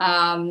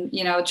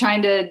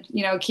 trying to,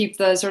 keep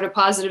the sort of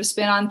positive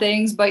spin on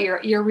things, but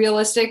you're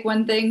realistic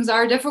when things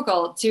are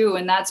difficult too.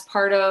 And that's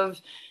part of,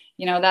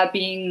 that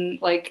being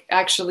like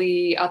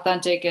actually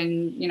authentic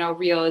and,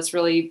 real is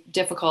really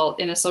difficult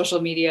in a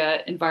social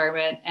media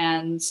environment.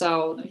 And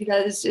so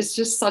it's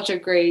just such a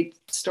great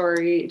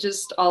story,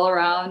 just all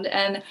around.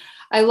 And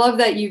I love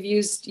that you've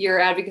used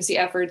your advocacy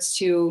efforts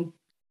to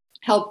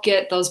help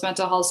get those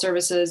mental health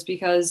services,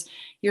 because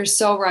you're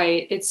so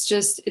right.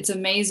 It's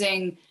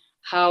amazing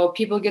how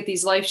people get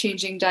these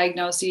life-changing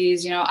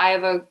diagnoses. I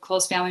have a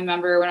close family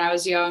member, when I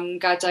was young,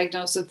 got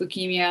diagnosed with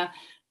leukemia.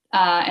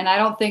 And I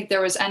don't think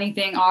there was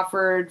anything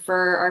offered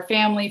for our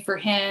family, for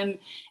him.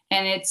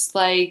 And it's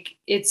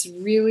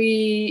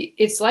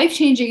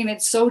life-changing, and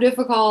it's so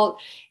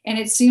difficult. And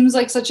it seems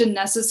like such a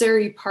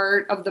necessary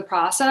part of the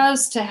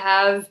process to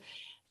have,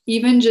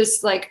 even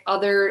just like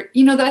other,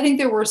 I think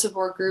there were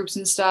support groups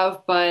and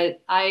stuff,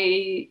 but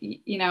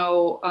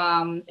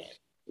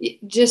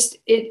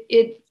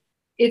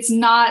it's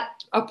not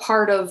a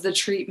part of the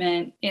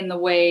treatment in the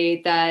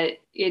way that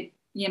it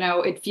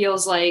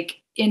feels like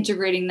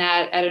integrating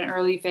that at an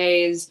early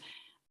phase,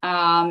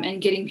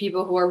 and getting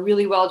people who are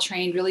really well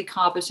trained, really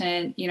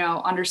competent,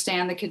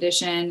 understand the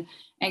condition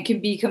and can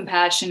be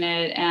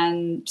compassionate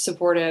and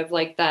supportive.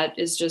 Like, that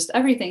is just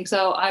everything.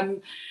 So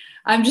I'm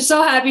just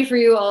so happy for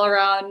you all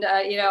around.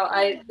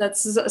 That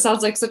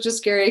sounds like such a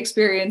scary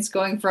experience,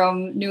 going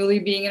from newly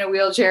being in a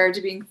wheelchair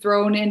to being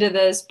thrown into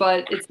this,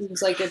 but it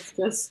seems like it's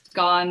just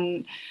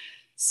gone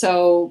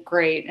so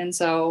great. And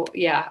so,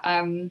 yeah,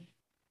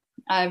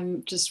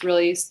 I'm just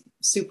really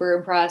super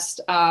impressed.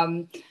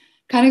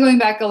 Kind of going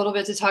back a little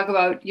bit to talk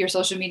about your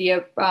social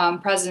media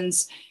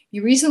presence,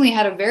 you recently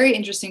had a very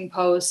interesting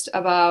post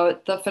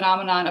about the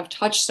phenomenon of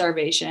touch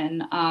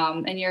starvation,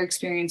 and your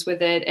experience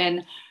with it.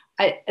 And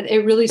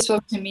it really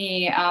spoke to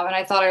me, and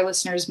I thought our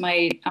listeners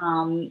might,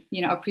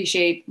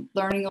 appreciate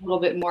learning a little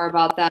bit more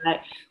about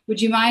that.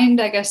 Would you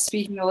mind, I guess,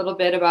 speaking a little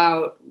bit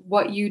about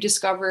what you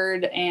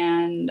discovered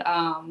and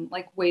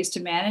ways to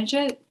manage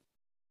it?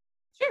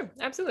 Sure,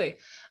 absolutely.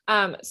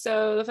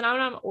 So the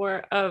phenomenon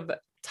of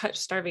touch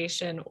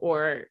starvation,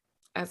 or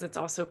as it's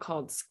also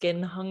called,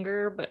 skin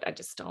hunger, but I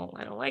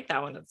don't like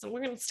that one. So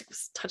we're going to stick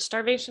with touch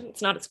starvation.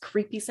 It's not as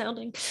creepy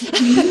sounding, but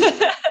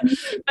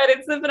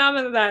it's the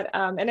phenomenon that,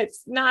 and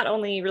it's not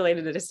only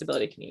related to the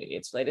disability community,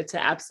 it's related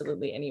to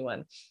absolutely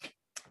anyone.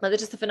 But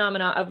it's just the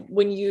phenomena of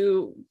when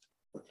you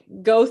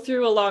go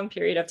through a long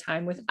period of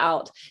time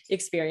without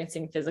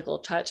experiencing physical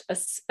touch,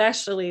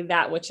 especially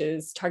that which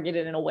is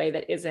targeted in a way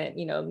that isn't,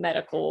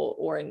 medical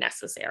or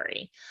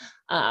necessary.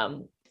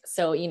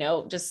 So,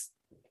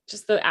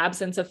 just the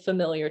absence of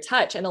familiar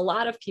touch. And a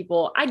lot of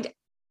people,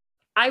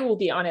 I will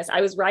be honest,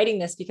 I was writing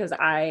this because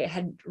I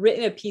had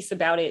written a piece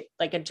about it,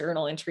 like a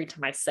journal entry to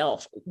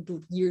myself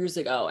years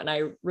ago. And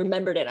I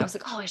remembered it. I was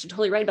like, oh, I should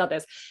totally write about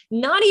this.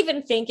 Not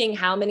even thinking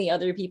how many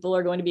other people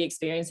are going to be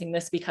experiencing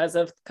this because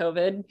of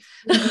COVID.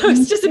 I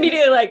was just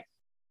immediately like,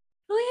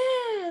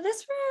 oh yeah,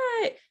 that's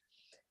right.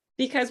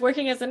 Because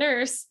working as a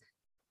nurse,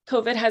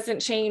 COVID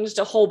hasn't changed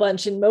a whole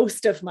bunch in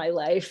most of my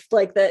life,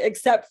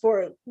 except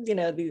for,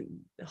 the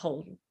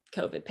whole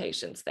COVID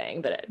patients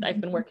thing, but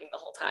I've been working the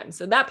whole time.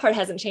 So that part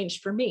hasn't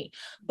changed for me,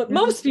 but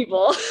most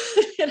people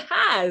it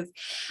has.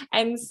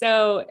 And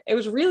so it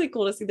was really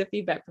cool to see the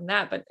feedback from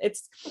that. But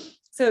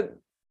so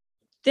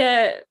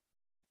the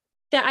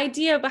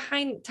idea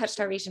behind touch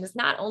starvation is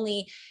not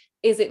only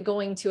is it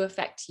going to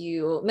affect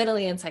you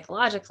mentally and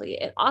psychologically,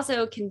 it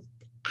also can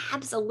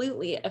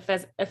absolutely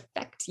affect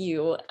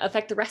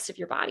the rest of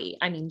your body.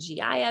 I mean,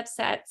 GI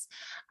upsets,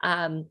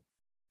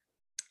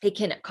 it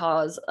can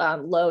cause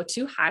low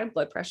to high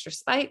blood pressure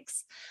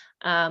spikes.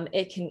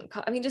 It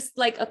can, just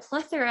like a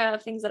plethora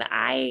of things that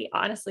I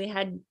honestly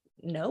had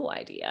no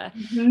idea.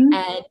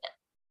 And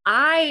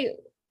I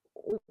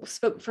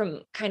spoke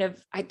from I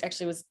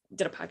actually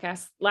did a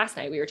podcast last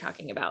night. We were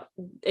talking about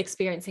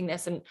experiencing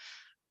this and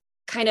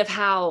kind of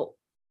how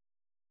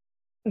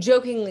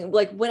jokingly,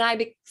 like when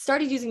I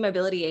started using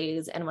mobility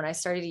aids and when I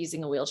started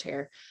using a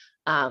wheelchair,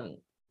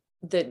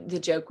 the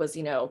joke was,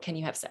 can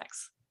you have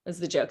sex? Was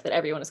the joke that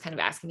everyone was kind of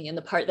asking me, and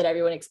the part that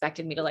everyone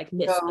expected me to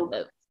miss the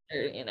most,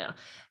 or,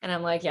 and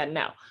I'm like, yeah,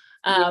 no.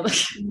 Not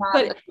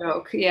a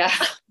joke. Yeah.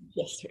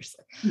 Yes,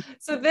 seriously.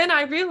 So then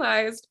I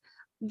realized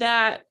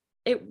that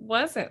it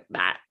wasn't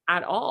that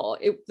at all.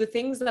 The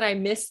things that I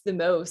missed the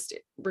most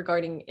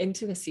regarding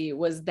intimacy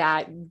was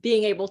that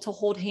being able to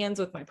hold hands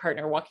with my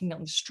partner walking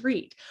down the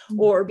street,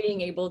 or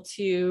being able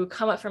to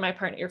come up for my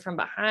partner from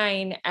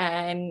behind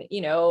and,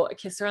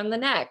 kiss her on the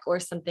neck or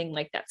something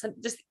like that. So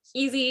just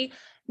easy,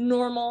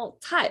 normal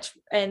touch.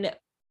 And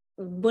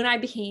when I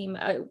became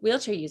a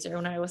wheelchair user,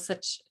 when I was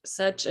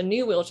such a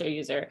new wheelchair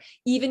user,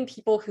 even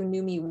people who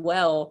knew me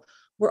well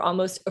were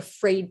almost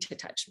afraid to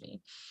touch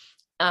me.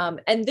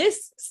 And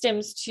this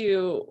stems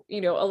to,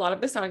 a lot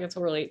of this audience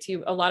will relate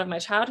to a lot of my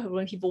childhood.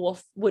 When people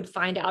would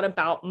find out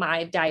about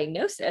my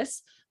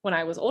diagnosis when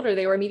I was older,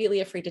 they were immediately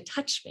afraid to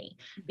touch me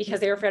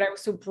because they were afraid I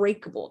was so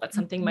breakable that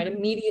something might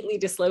immediately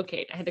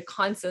dislocate. I had to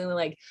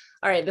constantly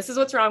all right, this is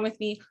what's wrong with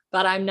me,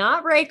 but I'm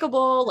not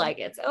breakable.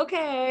 It's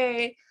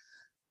okay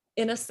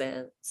in a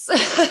sense.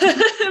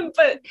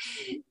 But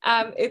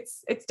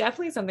it's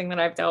definitely something that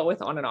I've dealt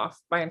with on and off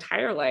my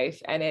entire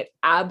life. And it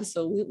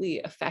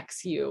absolutely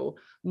affects you,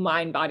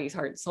 mind, body,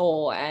 heart,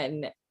 soul.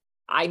 And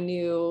I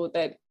knew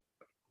that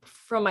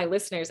from my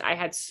listeners, I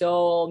had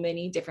so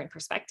many different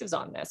perspectives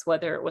on this,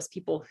 whether it was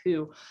people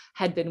who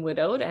had been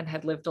widowed and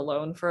had lived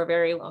alone for a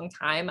very long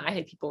time. I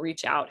had people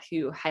reach out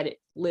who had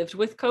lived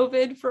with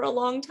COVID for a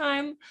long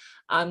time,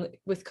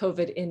 with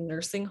COVID in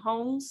nursing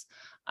homes.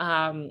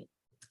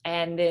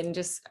 And then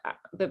just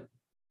the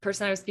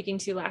person I was speaking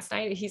to last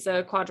night, he's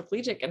a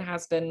quadriplegic and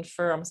has been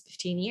for almost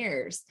 15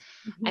 years.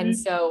 And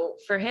so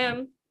for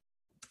him,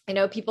 I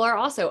know people are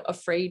also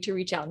afraid to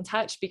reach out and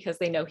touch because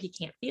they know he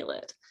can't feel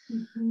it.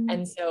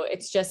 And so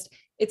it's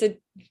a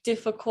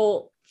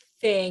difficult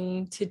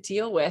thing to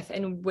deal with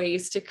and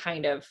ways to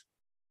kind of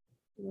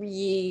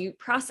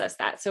reprocess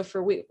that. So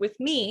with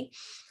me,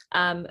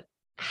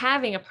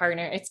 having a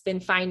partner, it's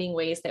been finding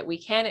ways that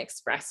we can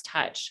express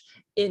touch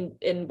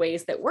in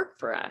ways that work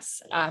for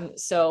us.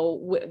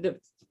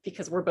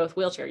 Because we're both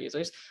wheelchair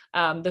users,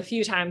 the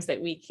few times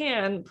that we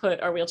can put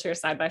our wheelchairs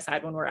side by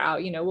side when we're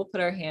out, we'll put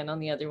our hand on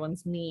the other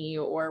one's knee,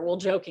 or we'll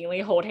jokingly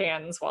hold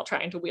hands while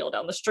trying to wheel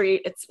down the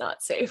street. It's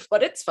not safe,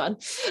 but it's fun.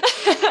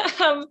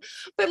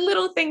 But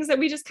little things that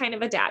we just kind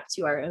of adapt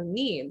to our own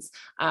needs.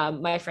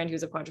 My friend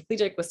who's a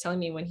quadriplegic was telling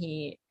me when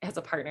he has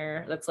a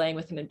partner that's laying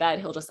with him in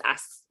bed, he'll just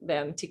ask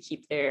them to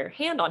keep their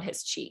hand on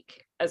his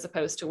cheek, as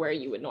opposed to where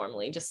you would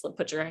normally just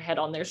put your head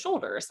on their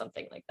shoulder or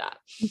something like that.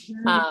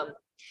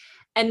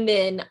 And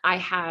then I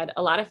had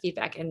a lot of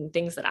feedback and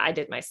things that I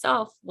did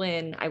myself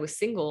when I was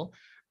single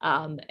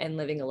and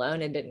living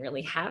alone and didn't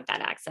really have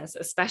that access,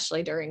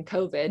 especially during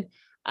COVID.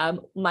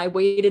 My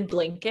weighted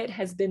blanket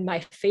has been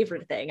my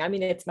favorite thing. I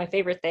mean, it's my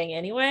favorite thing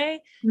anyway,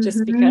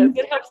 just because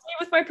it helps me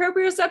with my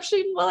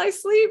proprioception while I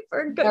sleep.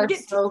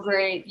 That's so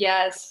great.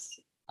 Yes.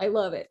 I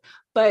love it.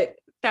 But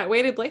that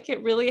weighted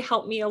blanket really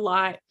helped me a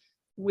lot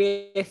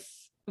with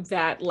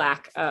that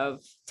lack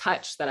of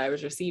touch that I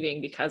was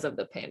receiving because of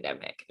the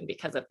pandemic and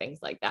because of things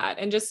like that.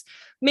 And just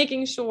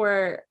making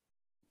sure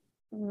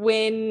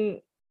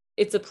when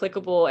it's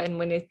applicable and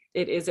when it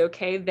is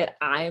okay that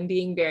I am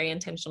being very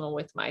intentional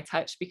with my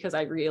touch, because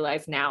I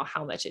realize now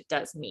how much it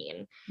does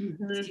mean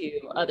to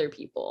other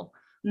people.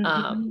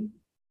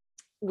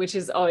 Which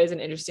is always an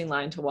interesting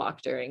line to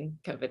walk during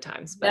COVID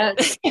times.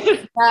 But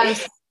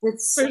yes.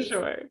 it's For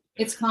sure.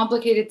 it's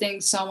complicated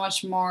things so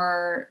much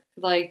more.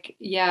 Like,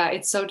 yeah,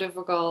 it's so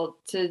difficult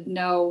to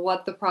know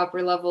what the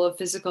proper level of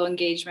physical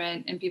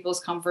engagement and people's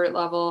comfort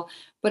level,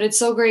 but it's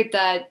so great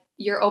that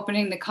you're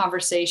opening the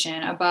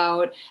conversation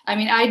about, I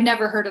mean, I'd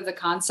never heard of the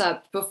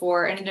concept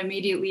before, and it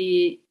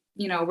immediately,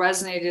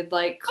 resonated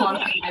like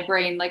clunking in my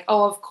brain, like,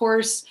 oh, of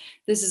course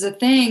this is a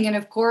thing. And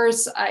of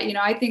course,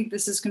 I think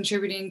this is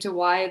contributing to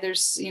why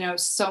there's,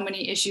 so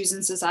many issues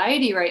in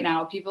society right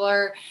now. People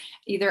are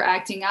either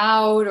acting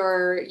out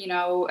or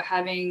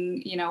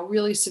having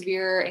really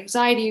severe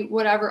anxiety,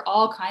 whatever,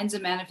 all kinds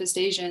of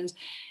manifestations.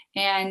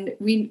 And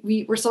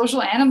we're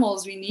social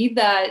animals. We need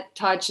that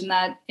touch and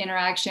that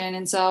interaction.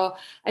 And so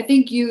I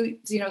think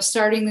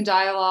starting the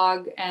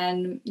dialogue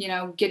and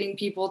getting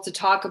people to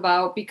talk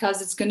about, because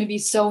it's going to be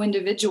so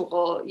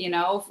individual,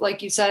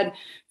 like you said,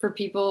 for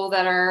people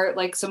that are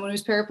like someone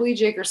who's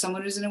paraplegic or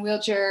someone who's in a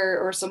wheelchair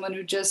or someone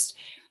who just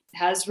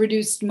has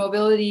reduced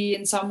mobility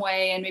in some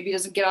way and maybe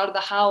doesn't get out of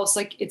the house.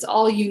 Like, it's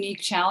all unique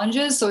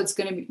challenges. So it's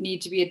going to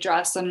need to be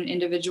addressed on an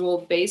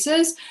individual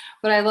basis.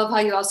 But I love how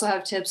you also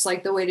have tips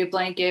like the weighted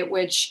blanket,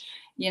 which,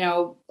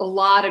 a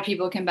lot of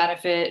people can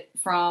benefit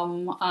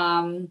from.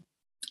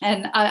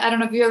 And I don't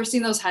know if you've ever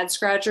seen those head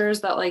scratchers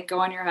that like go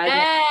on your head.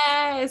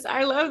 Yes,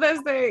 I love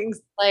those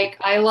things. Like,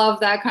 I love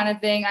that kind of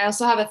thing. I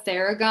also have a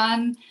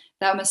Theragun,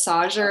 that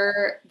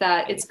massager,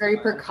 that it's very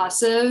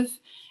percussive.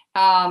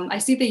 I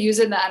see they use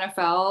it in the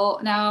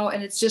NFL now,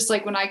 and it's just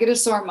like when I get a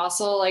sore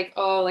muscle, like,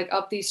 oh, like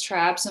up these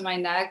traps in my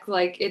neck,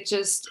 like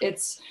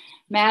it's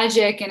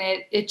magic, and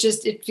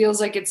it feels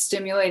like it's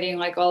stimulating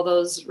like all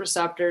those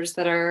receptors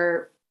that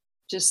are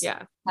just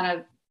kind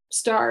of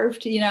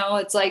starved.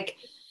 It's like,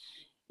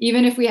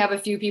 even if we have a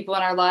few people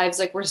in our lives,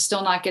 like we're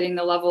still not getting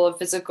the level of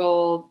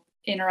physical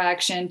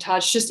interaction,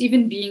 touch, just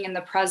even being in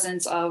the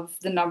presence of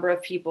the number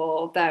of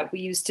people that we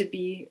used to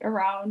be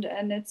around.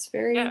 And it's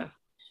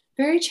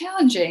very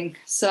challenging.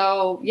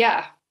 So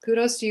yeah,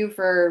 kudos to you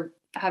for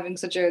having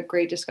such a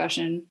great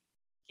discussion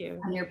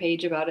on your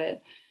page about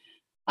it.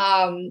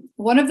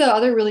 One of the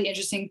other really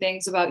interesting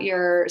things about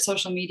your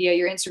social media,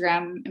 your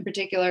Instagram in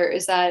particular,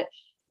 is that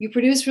you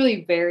produce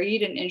really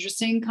varied and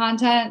interesting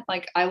content.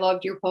 Like, I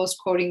loved your post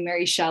quoting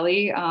Mary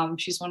Shelley.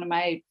 She's one of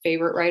my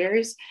favorite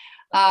writers.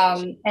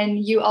 And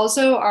you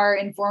also are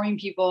informing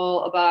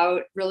people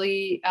about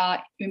really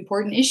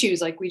important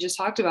issues like we just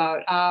talked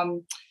about.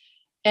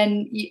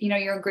 And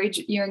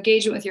your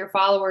engagement with your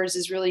followers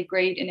is really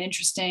great and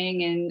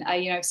interesting. And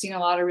I've seen a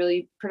lot of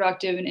really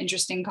productive and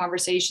interesting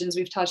conversations.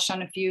 We've touched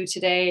on a few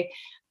today.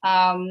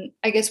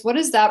 I guess, what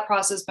has that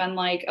process been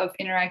like of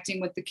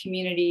interacting with the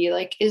community?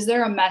 Like, is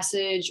there a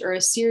message or a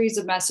series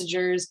of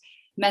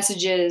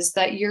messages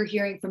that you're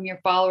hearing from your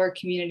follower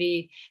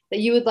community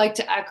that you would like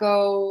to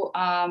echo,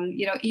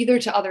 either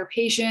to other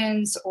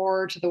patients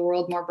or to the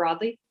world more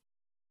broadly?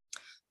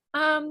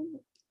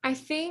 I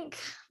think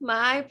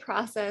my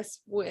process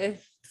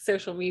with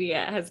social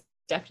media has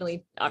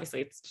definitely,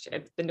 obviously it's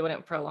been doing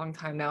it for a long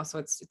time now, so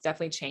it's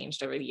definitely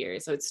changed over the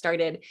years. So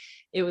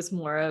it was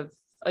more of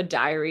a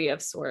diary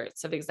of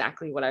sorts of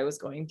exactly what I was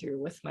going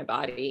through with my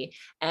body.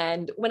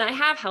 And when I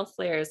have health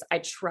flares, I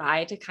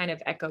try to kind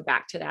of echo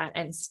back to that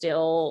and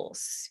still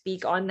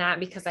speak on that,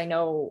 because I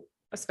know,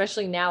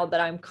 especially now that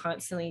I'm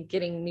constantly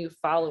getting new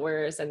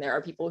followers and there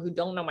are people who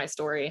don't know my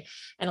story.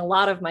 And a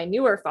lot of my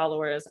newer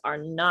followers are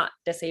not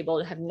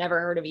disabled, have never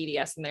heard of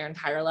EDS in their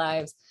entire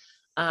lives.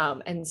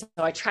 And so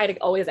I try to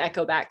always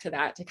echo back to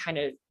that to kind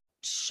of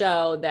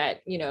show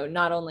that,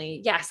 not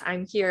only, yes,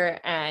 I'm here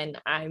and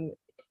I'm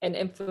an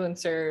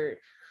influencer,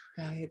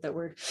 I hate that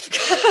word,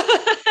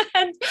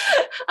 and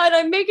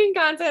I'm making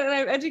content and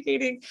I'm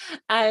educating,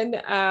 and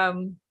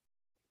I'm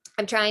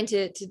trying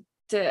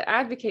to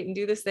advocate and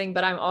do this thing,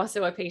 but I'm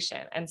also a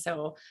patient. And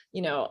so,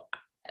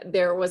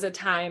 there was a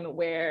time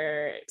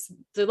where,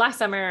 so last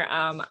summer,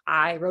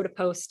 I wrote a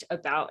post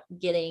about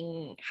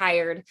getting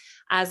hired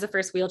as the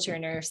first wheelchair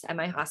nurse at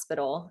my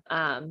hospital.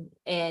 And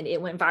it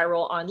went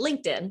viral on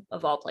LinkedIn,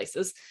 of all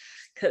places,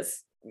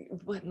 because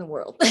what in the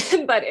world?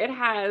 But it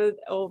has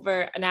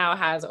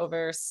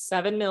over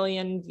 7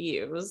 million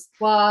views.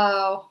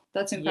 Wow,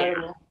 that's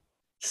incredible. Yeah.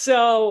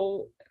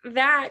 So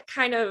that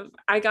kind of,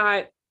 I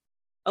got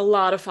a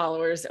lot of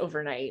followers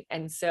overnight.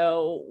 And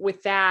so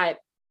with that,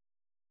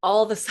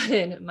 all of a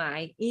sudden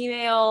my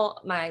email,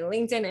 my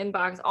LinkedIn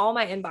inbox, all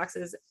my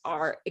inboxes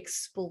are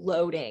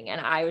exploding. And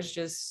I was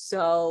just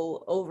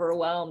so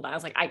overwhelmed. I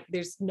was like,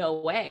 there's no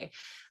way.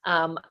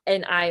 And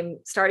I'm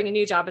starting a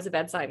new job as a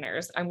bedside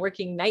nurse. I'm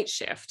working night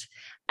shift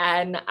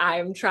and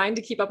I'm trying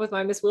to keep up with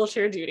my Miss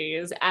Wheelchair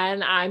duties,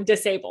 and I'm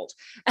disabled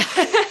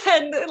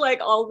and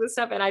like all this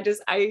stuff. And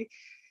I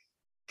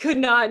could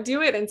not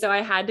do it. And so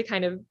I had to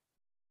kind of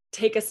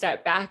take a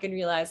step back and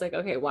realize, like,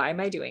 okay, why am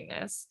I doing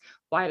this?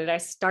 Why did I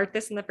start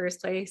this in the first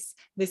place?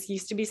 This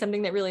used to be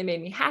something that really made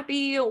me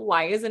happy.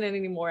 Why isn't it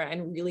anymore?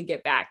 And really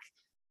get back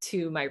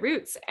to my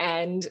roots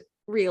and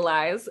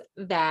realize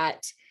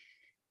that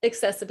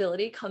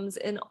accessibility comes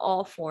in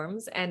all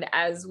forms. And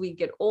as we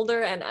get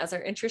older and as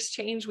our interests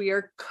change, we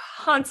are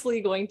constantly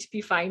going to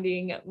be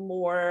finding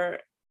more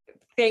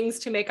things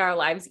to make our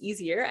lives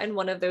easier. And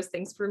one of those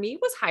things for me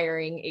was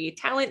hiring a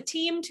talent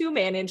team to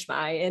manage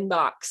my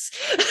inbox.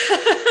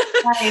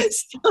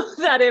 Nice. So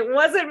that it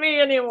wasn't me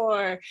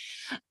anymore.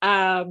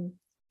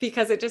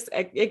 Because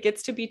it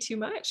gets to be too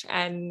much,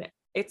 and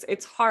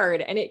it's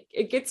hard, and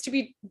it gets to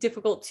be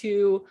difficult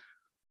to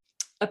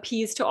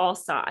appease to all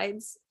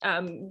sides,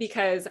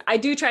 because I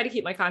do try to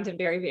keep my content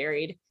very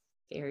varied,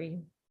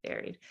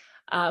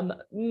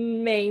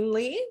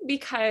 mainly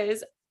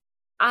because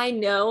I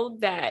know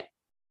that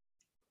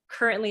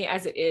currently,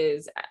 as it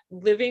is,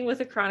 living with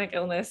a chronic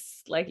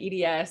illness like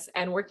EDS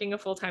and working a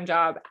full-time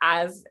job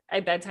as a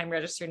bedside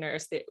registered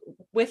nurse,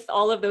 with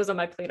all of those on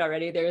my plate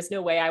already, there is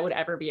no way I would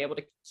ever be able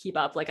to keep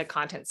up like a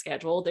content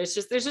schedule. There's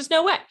just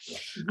no way.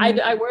 Mm-hmm.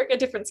 I work a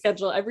different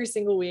schedule every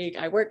single week.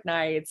 I work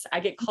nights.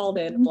 I get called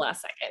in at the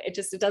last second.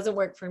 It doesn't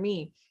work for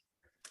me.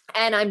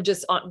 And I'm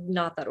just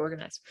not that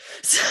organized.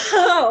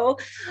 So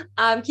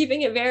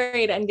keeping it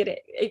varied and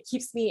it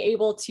keeps me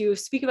able to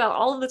speak about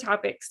all of the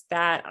topics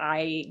that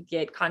I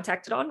get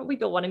contacted on,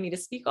 people wanted me to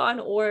speak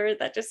on, or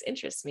that just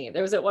interests me.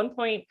 There was at one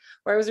point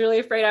where I was really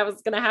afraid I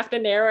was going to have to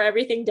narrow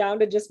everything down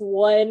to just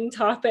one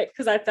topic,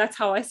 because that's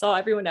how I saw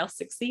everyone else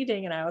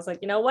succeeding. And I was like,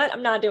 you know what?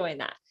 I'm not doing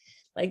that.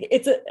 Like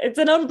it's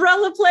an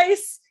umbrella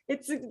place.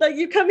 It's like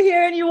you come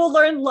here and you will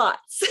learn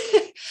lots.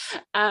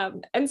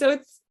 And so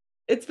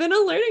it's been a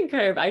learning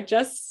curve.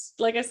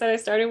 Like I said, I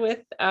started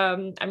with,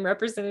 I'm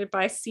represented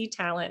by C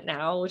Talent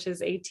now, which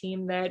is a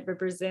team that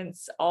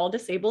represents all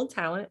disabled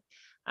talent.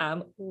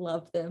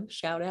 Love them,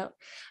 shout out.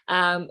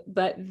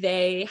 But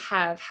they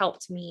have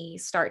helped me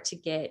start to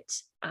get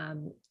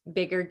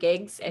bigger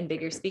gigs and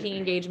bigger speaking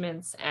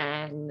engagements.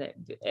 And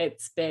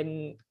it's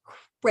been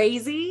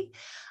crazy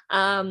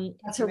to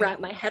wrap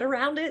my head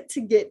around it,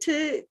 to get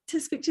to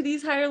speak to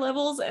these higher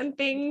levels and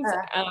things.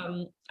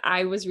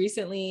 I was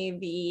recently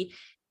the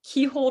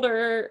keynote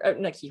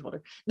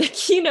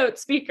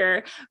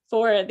speaker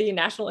for the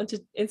National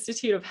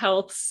Institute of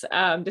Health's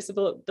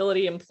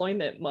Disability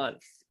Employment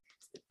Month.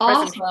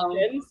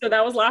 Awesome. So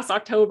that was last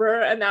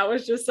October, and that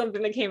was just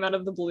something that came out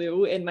of the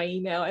blue in my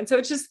email. And so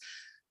it just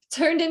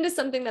turned into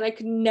something that I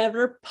could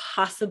never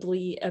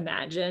possibly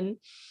imagine.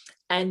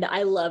 And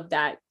I love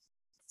that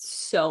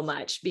so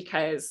much,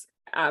 because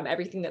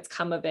everything that's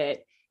come of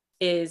it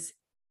is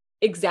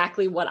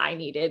exactly what I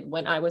needed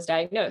when I was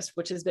diagnosed,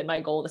 which has been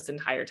my goal this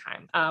entire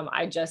time.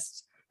 I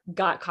just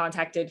got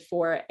contacted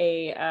for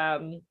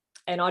an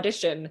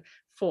audition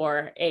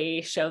for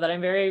a show that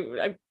I'm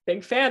a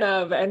big fan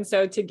of. And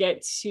so to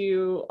get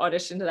to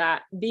audition to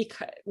that,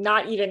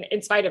 not even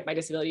in spite of my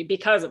disability,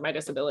 because of my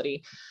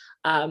disability,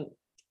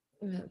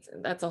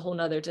 that's a whole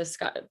nother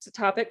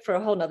topic for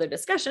a whole nother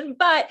discussion.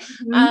 But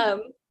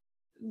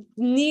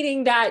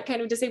needing that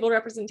kind of disabled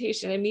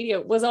representation in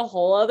media was a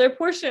whole other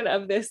portion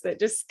of this that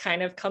just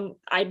kind of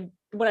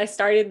when I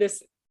started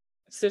this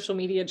social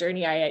media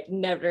journey, I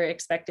never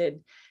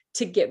expected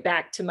to get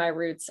back to my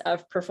roots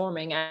of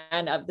performing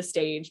and of the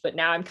stage. But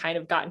now I'm kind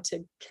of gotten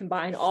to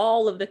combine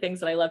all of the things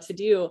that I love to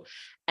do.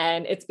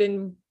 And it's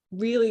been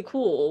really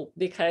cool,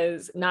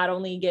 because not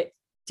only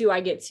do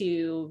I get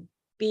to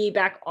be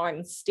back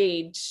on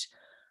stage,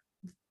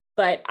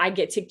 but I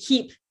get to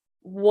keep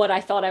what I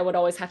thought I would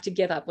always have to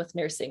give up with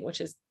nursing, which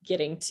is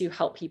getting to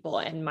help people,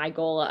 and my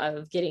goal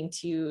of getting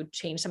to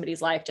change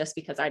somebody's life just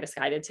because I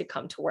decided to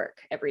come to work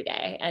every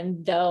day.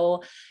 And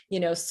though,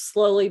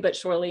 slowly but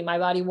surely, my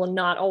body will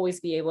not always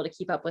be able to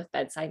keep up with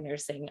bedside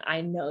nursing.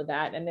 I know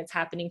that, and it's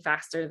happening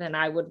faster than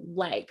I would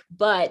like.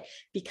 But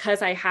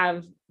because I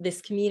have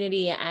this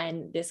community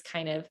and this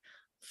kind of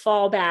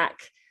fallback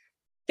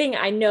thing,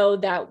 I know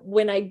that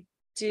when I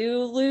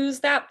do lose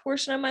that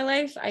portion of my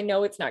life, I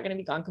know it's not going to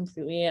be gone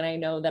completely. And I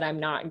know that I'm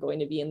not going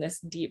to be in this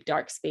deep,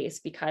 dark space,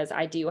 because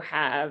I do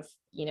have,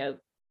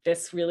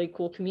 this really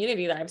cool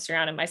community that I've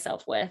surrounded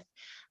myself with.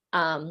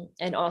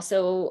 And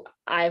also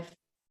I've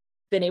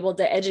been able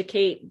to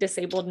educate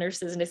disabled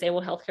nurses and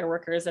disabled healthcare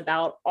workers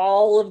about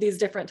all of these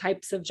different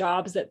types of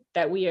jobs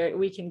that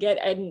we can get,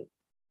 and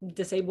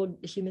disabled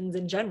humans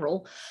in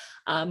general,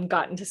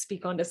 gotten to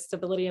speak on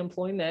disability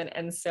employment.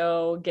 And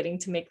so getting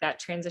to make that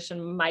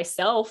transition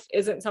myself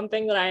isn't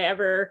something that I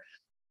ever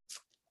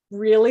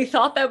really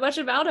thought that much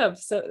about.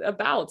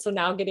 So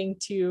now getting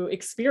to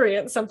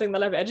experience something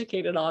that I've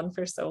educated on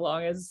for so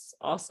long is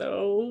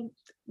also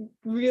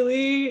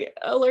really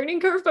a learning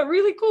curve, but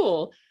really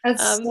cool.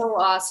 That's so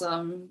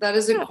awesome. That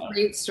is a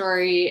great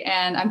story.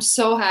 And I'm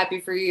so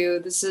happy for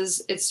you.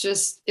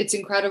 It's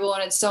incredible,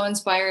 and it's so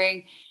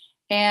inspiring.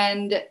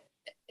 And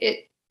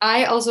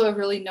I also have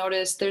really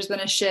noticed there's been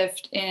a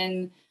shift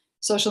in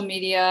social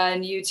media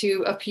and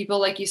YouTube of people,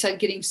 like you said,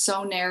 getting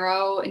so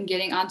narrow and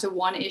getting onto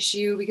one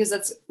issue, because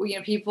that's,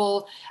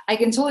 people, I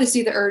can totally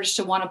see the urge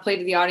to want to play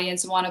to the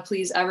audience and want to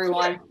please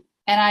everyone. Sure.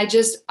 And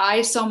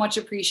I so much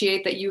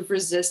appreciate that you've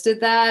resisted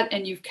that,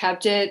 and you've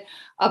kept it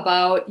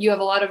about, you have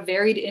a lot of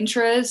varied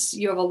interests.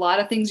 You have a lot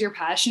of things you're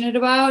passionate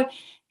about.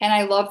 And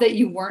I love that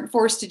you weren't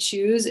forced to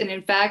choose. And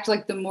in fact,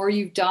 like the more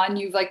you've done,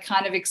 you've like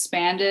kind of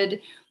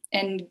expanded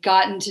and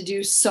gotten to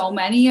do so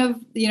many of,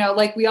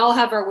 like we all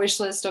have our wish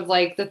list of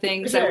like the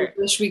things that we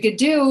wish we could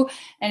do.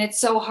 And it's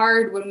so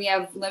hard when we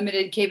have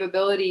limited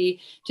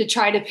capability to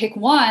try to pick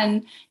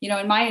one.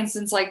 In my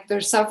instance, like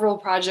there's several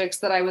projects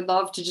that I would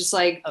love to just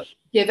like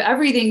give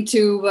everything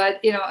to, but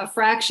a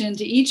fraction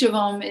to each of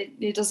them,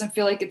 it doesn't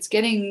feel like it's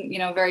getting,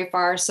 very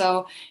far.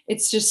 So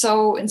it's just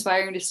so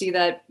inspiring to see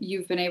that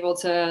you've been able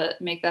to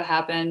make that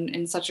happen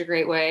in such a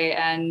great way.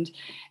 And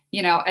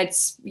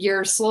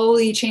you're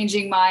slowly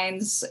changing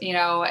minds,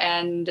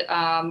 and,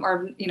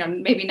 or,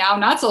 maybe now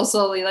not so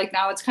slowly, like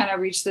now it's kind of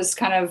reached this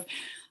kind of,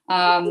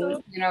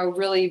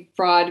 really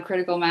broad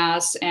critical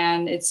mass.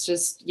 And it's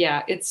just,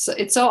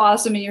 it's so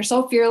awesome. And you're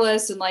so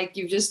fearless. And like,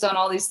 you've just done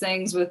all these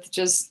things with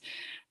just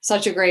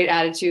such a great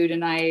attitude.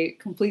 And I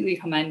completely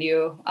commend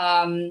you.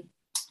 Kind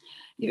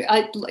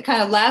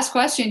of last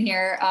question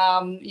here,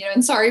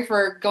 and sorry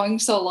for going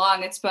so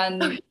long. It's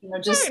been,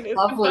 just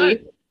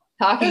lovely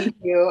talking to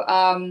you.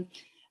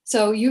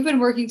 So you've been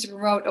working to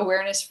promote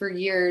awareness for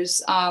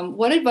years.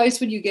 What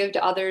advice would you give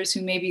to others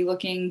who may be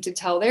looking to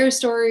tell their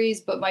stories,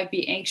 but might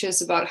be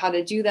anxious about how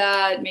to do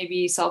that,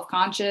 maybe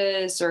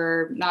self-conscious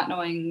or not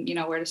knowing,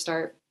 where to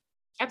start?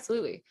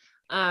 Absolutely.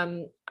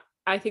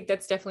 I think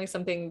that's definitely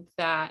something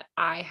that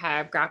I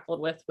have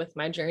grappled with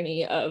my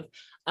journey of,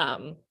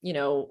 am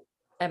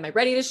I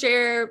ready to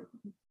share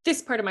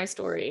this part of my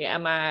story?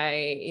 Am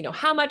I,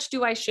 how much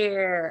do I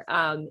share?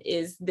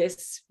 Is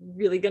this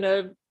really going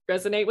to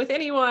resonate with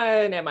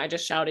anyone? Am I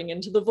just shouting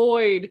into the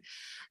void?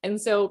 And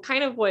so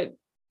kind of what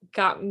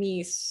got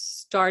me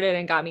started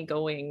and got me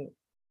going,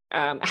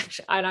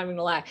 actually, I'm not even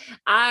gonna lie,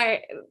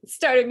 I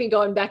started me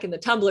going back in the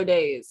Tumblr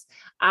days.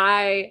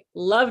 I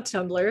loved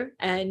Tumblr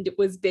and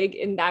was big.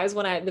 And that was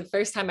when the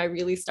first time I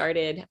really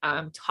started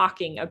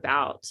talking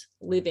about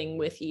living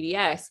with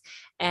EDS.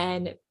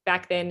 And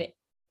back then,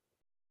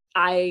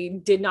 I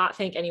did not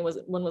think anyone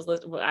was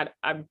listening.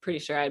 I'm pretty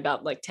sure I had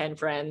about like 10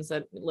 friends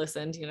that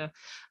listened,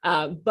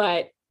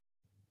 but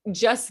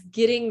just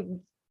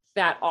getting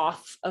that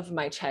off of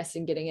my chest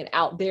and getting it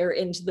out there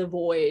into the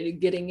void,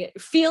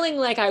 feeling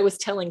like I was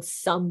telling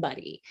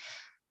somebody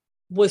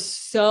was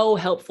so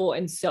helpful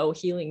and so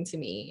healing to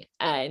me.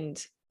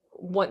 And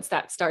once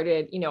that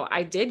started,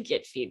 I did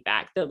get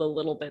feedback, the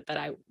little bit that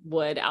I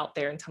would out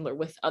there in Tumblr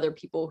with other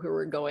people who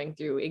were going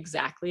through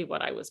exactly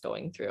what I was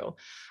going through.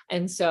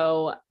 And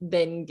so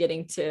then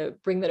getting to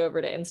bring that over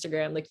to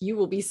Instagram, like you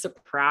will be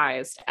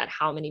surprised at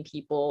how many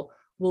people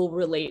will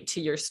relate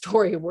to your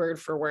story word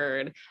for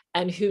word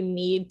and who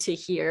need to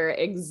hear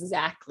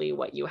exactly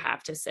what you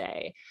have to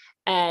say.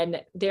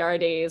 And there are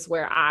days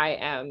where I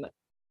am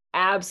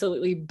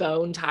absolutely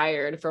bone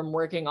tired from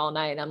working all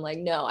night. And I'm like,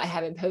 no, I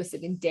haven't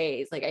posted in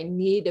days. Like I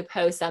need to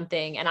post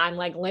something. And I'm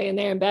like laying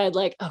there in bed,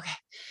 like, okay.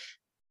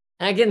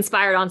 And I get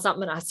inspired on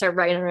something and I start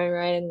writing.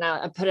 And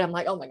I put it, I'm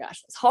like, oh my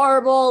gosh, it's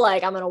horrible.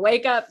 Like I'm going to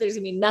wake up, there's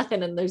gonna be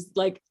nothing. And there's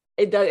like,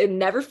 it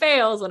never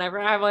fails. Whenever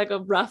I have like a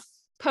rough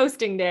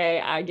posting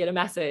day, I get a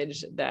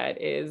message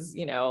that is,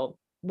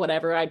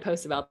 whatever I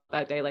post about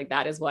that day, like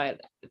that is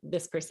what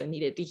this person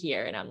needed to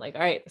hear. And I'm like,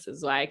 all right, this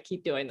is why I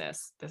keep doing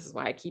this. This is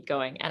why I keep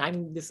going.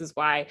 And this is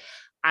why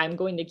I'm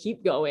going to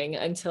keep going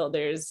until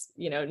there's,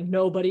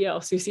 nobody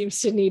else who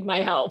seems to need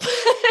my help.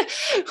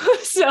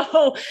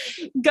 So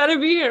gotta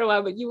be here a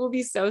while, but you will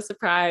be so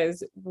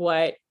surprised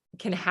what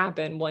can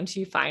happen once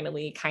you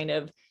finally kind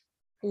of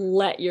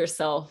let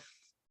yourself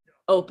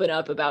open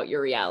up about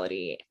your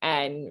reality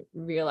and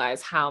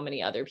realize how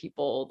many other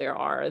people there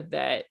are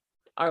that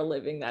are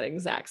living that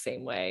exact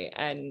same way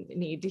and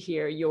need to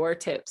hear your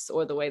tips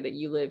or the way that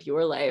you live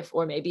your life,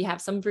 or maybe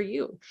have some for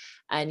you.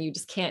 And you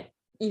just can't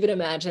even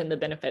imagine the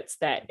benefits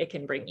that it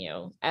can bring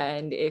you.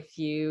 And if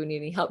you need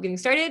any help getting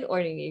started or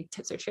any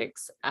tips or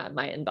tricks,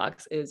 my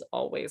inbox is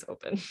always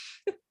open.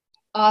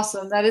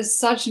 Awesome. That is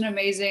such an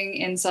amazing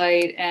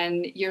insight,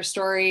 and your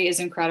story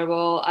is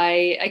incredible.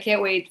 I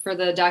can't wait for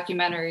the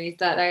documentary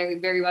that I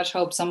very much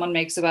hope someone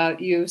makes about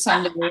you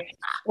someday,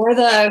 or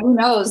who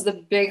knows, the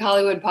big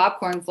Hollywood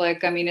popcorn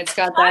flick. I mean, it's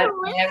got that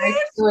dynamic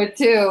to it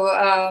too.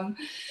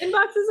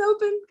 Inbox is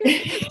open.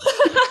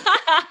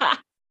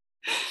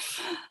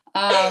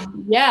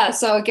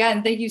 So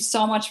again, thank you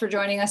so much for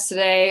joining us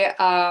today.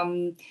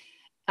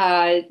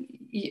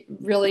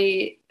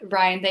 Really,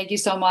 Ryan, thank you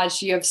so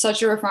much. You have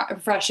such a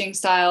refreshing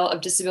style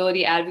of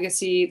disability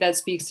advocacy that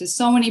speaks to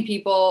so many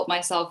people,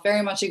 myself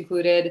very much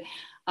included.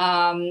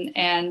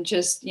 And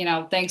just,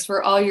 thanks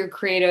for all your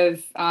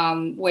creative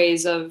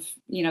ways of,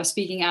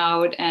 speaking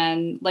out.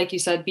 And like you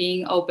said,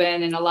 being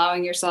open and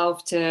allowing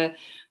yourself to,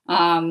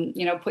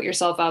 put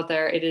yourself out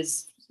there. It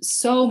is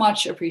so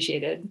much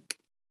appreciated.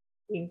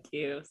 Thank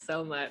you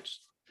so much.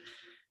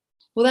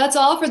 Well, that's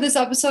all for this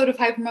episode of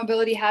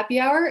Hypermobility Happy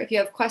Hour. If you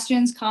have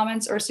questions,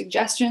 comments, or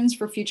suggestions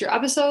for future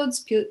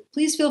episodes,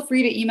 please feel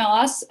free to email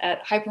us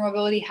at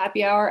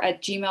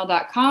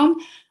hypermobilityhappyhour@gmail.com.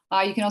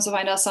 You can also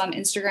find us on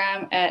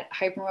Instagram at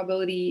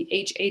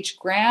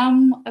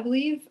hypermobilityhhgram, I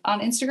believe,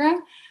 on Instagram.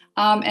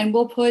 And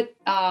we'll put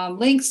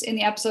links in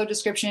the episode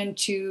description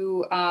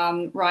to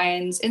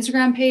Ryan's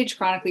Instagram page,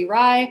 Chronically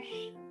Rye.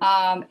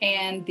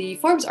 and the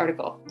Forbes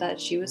article that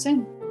she was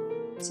in.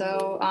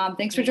 So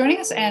thanks for joining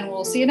us, and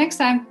we'll see you next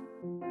time.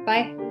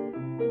 Bye.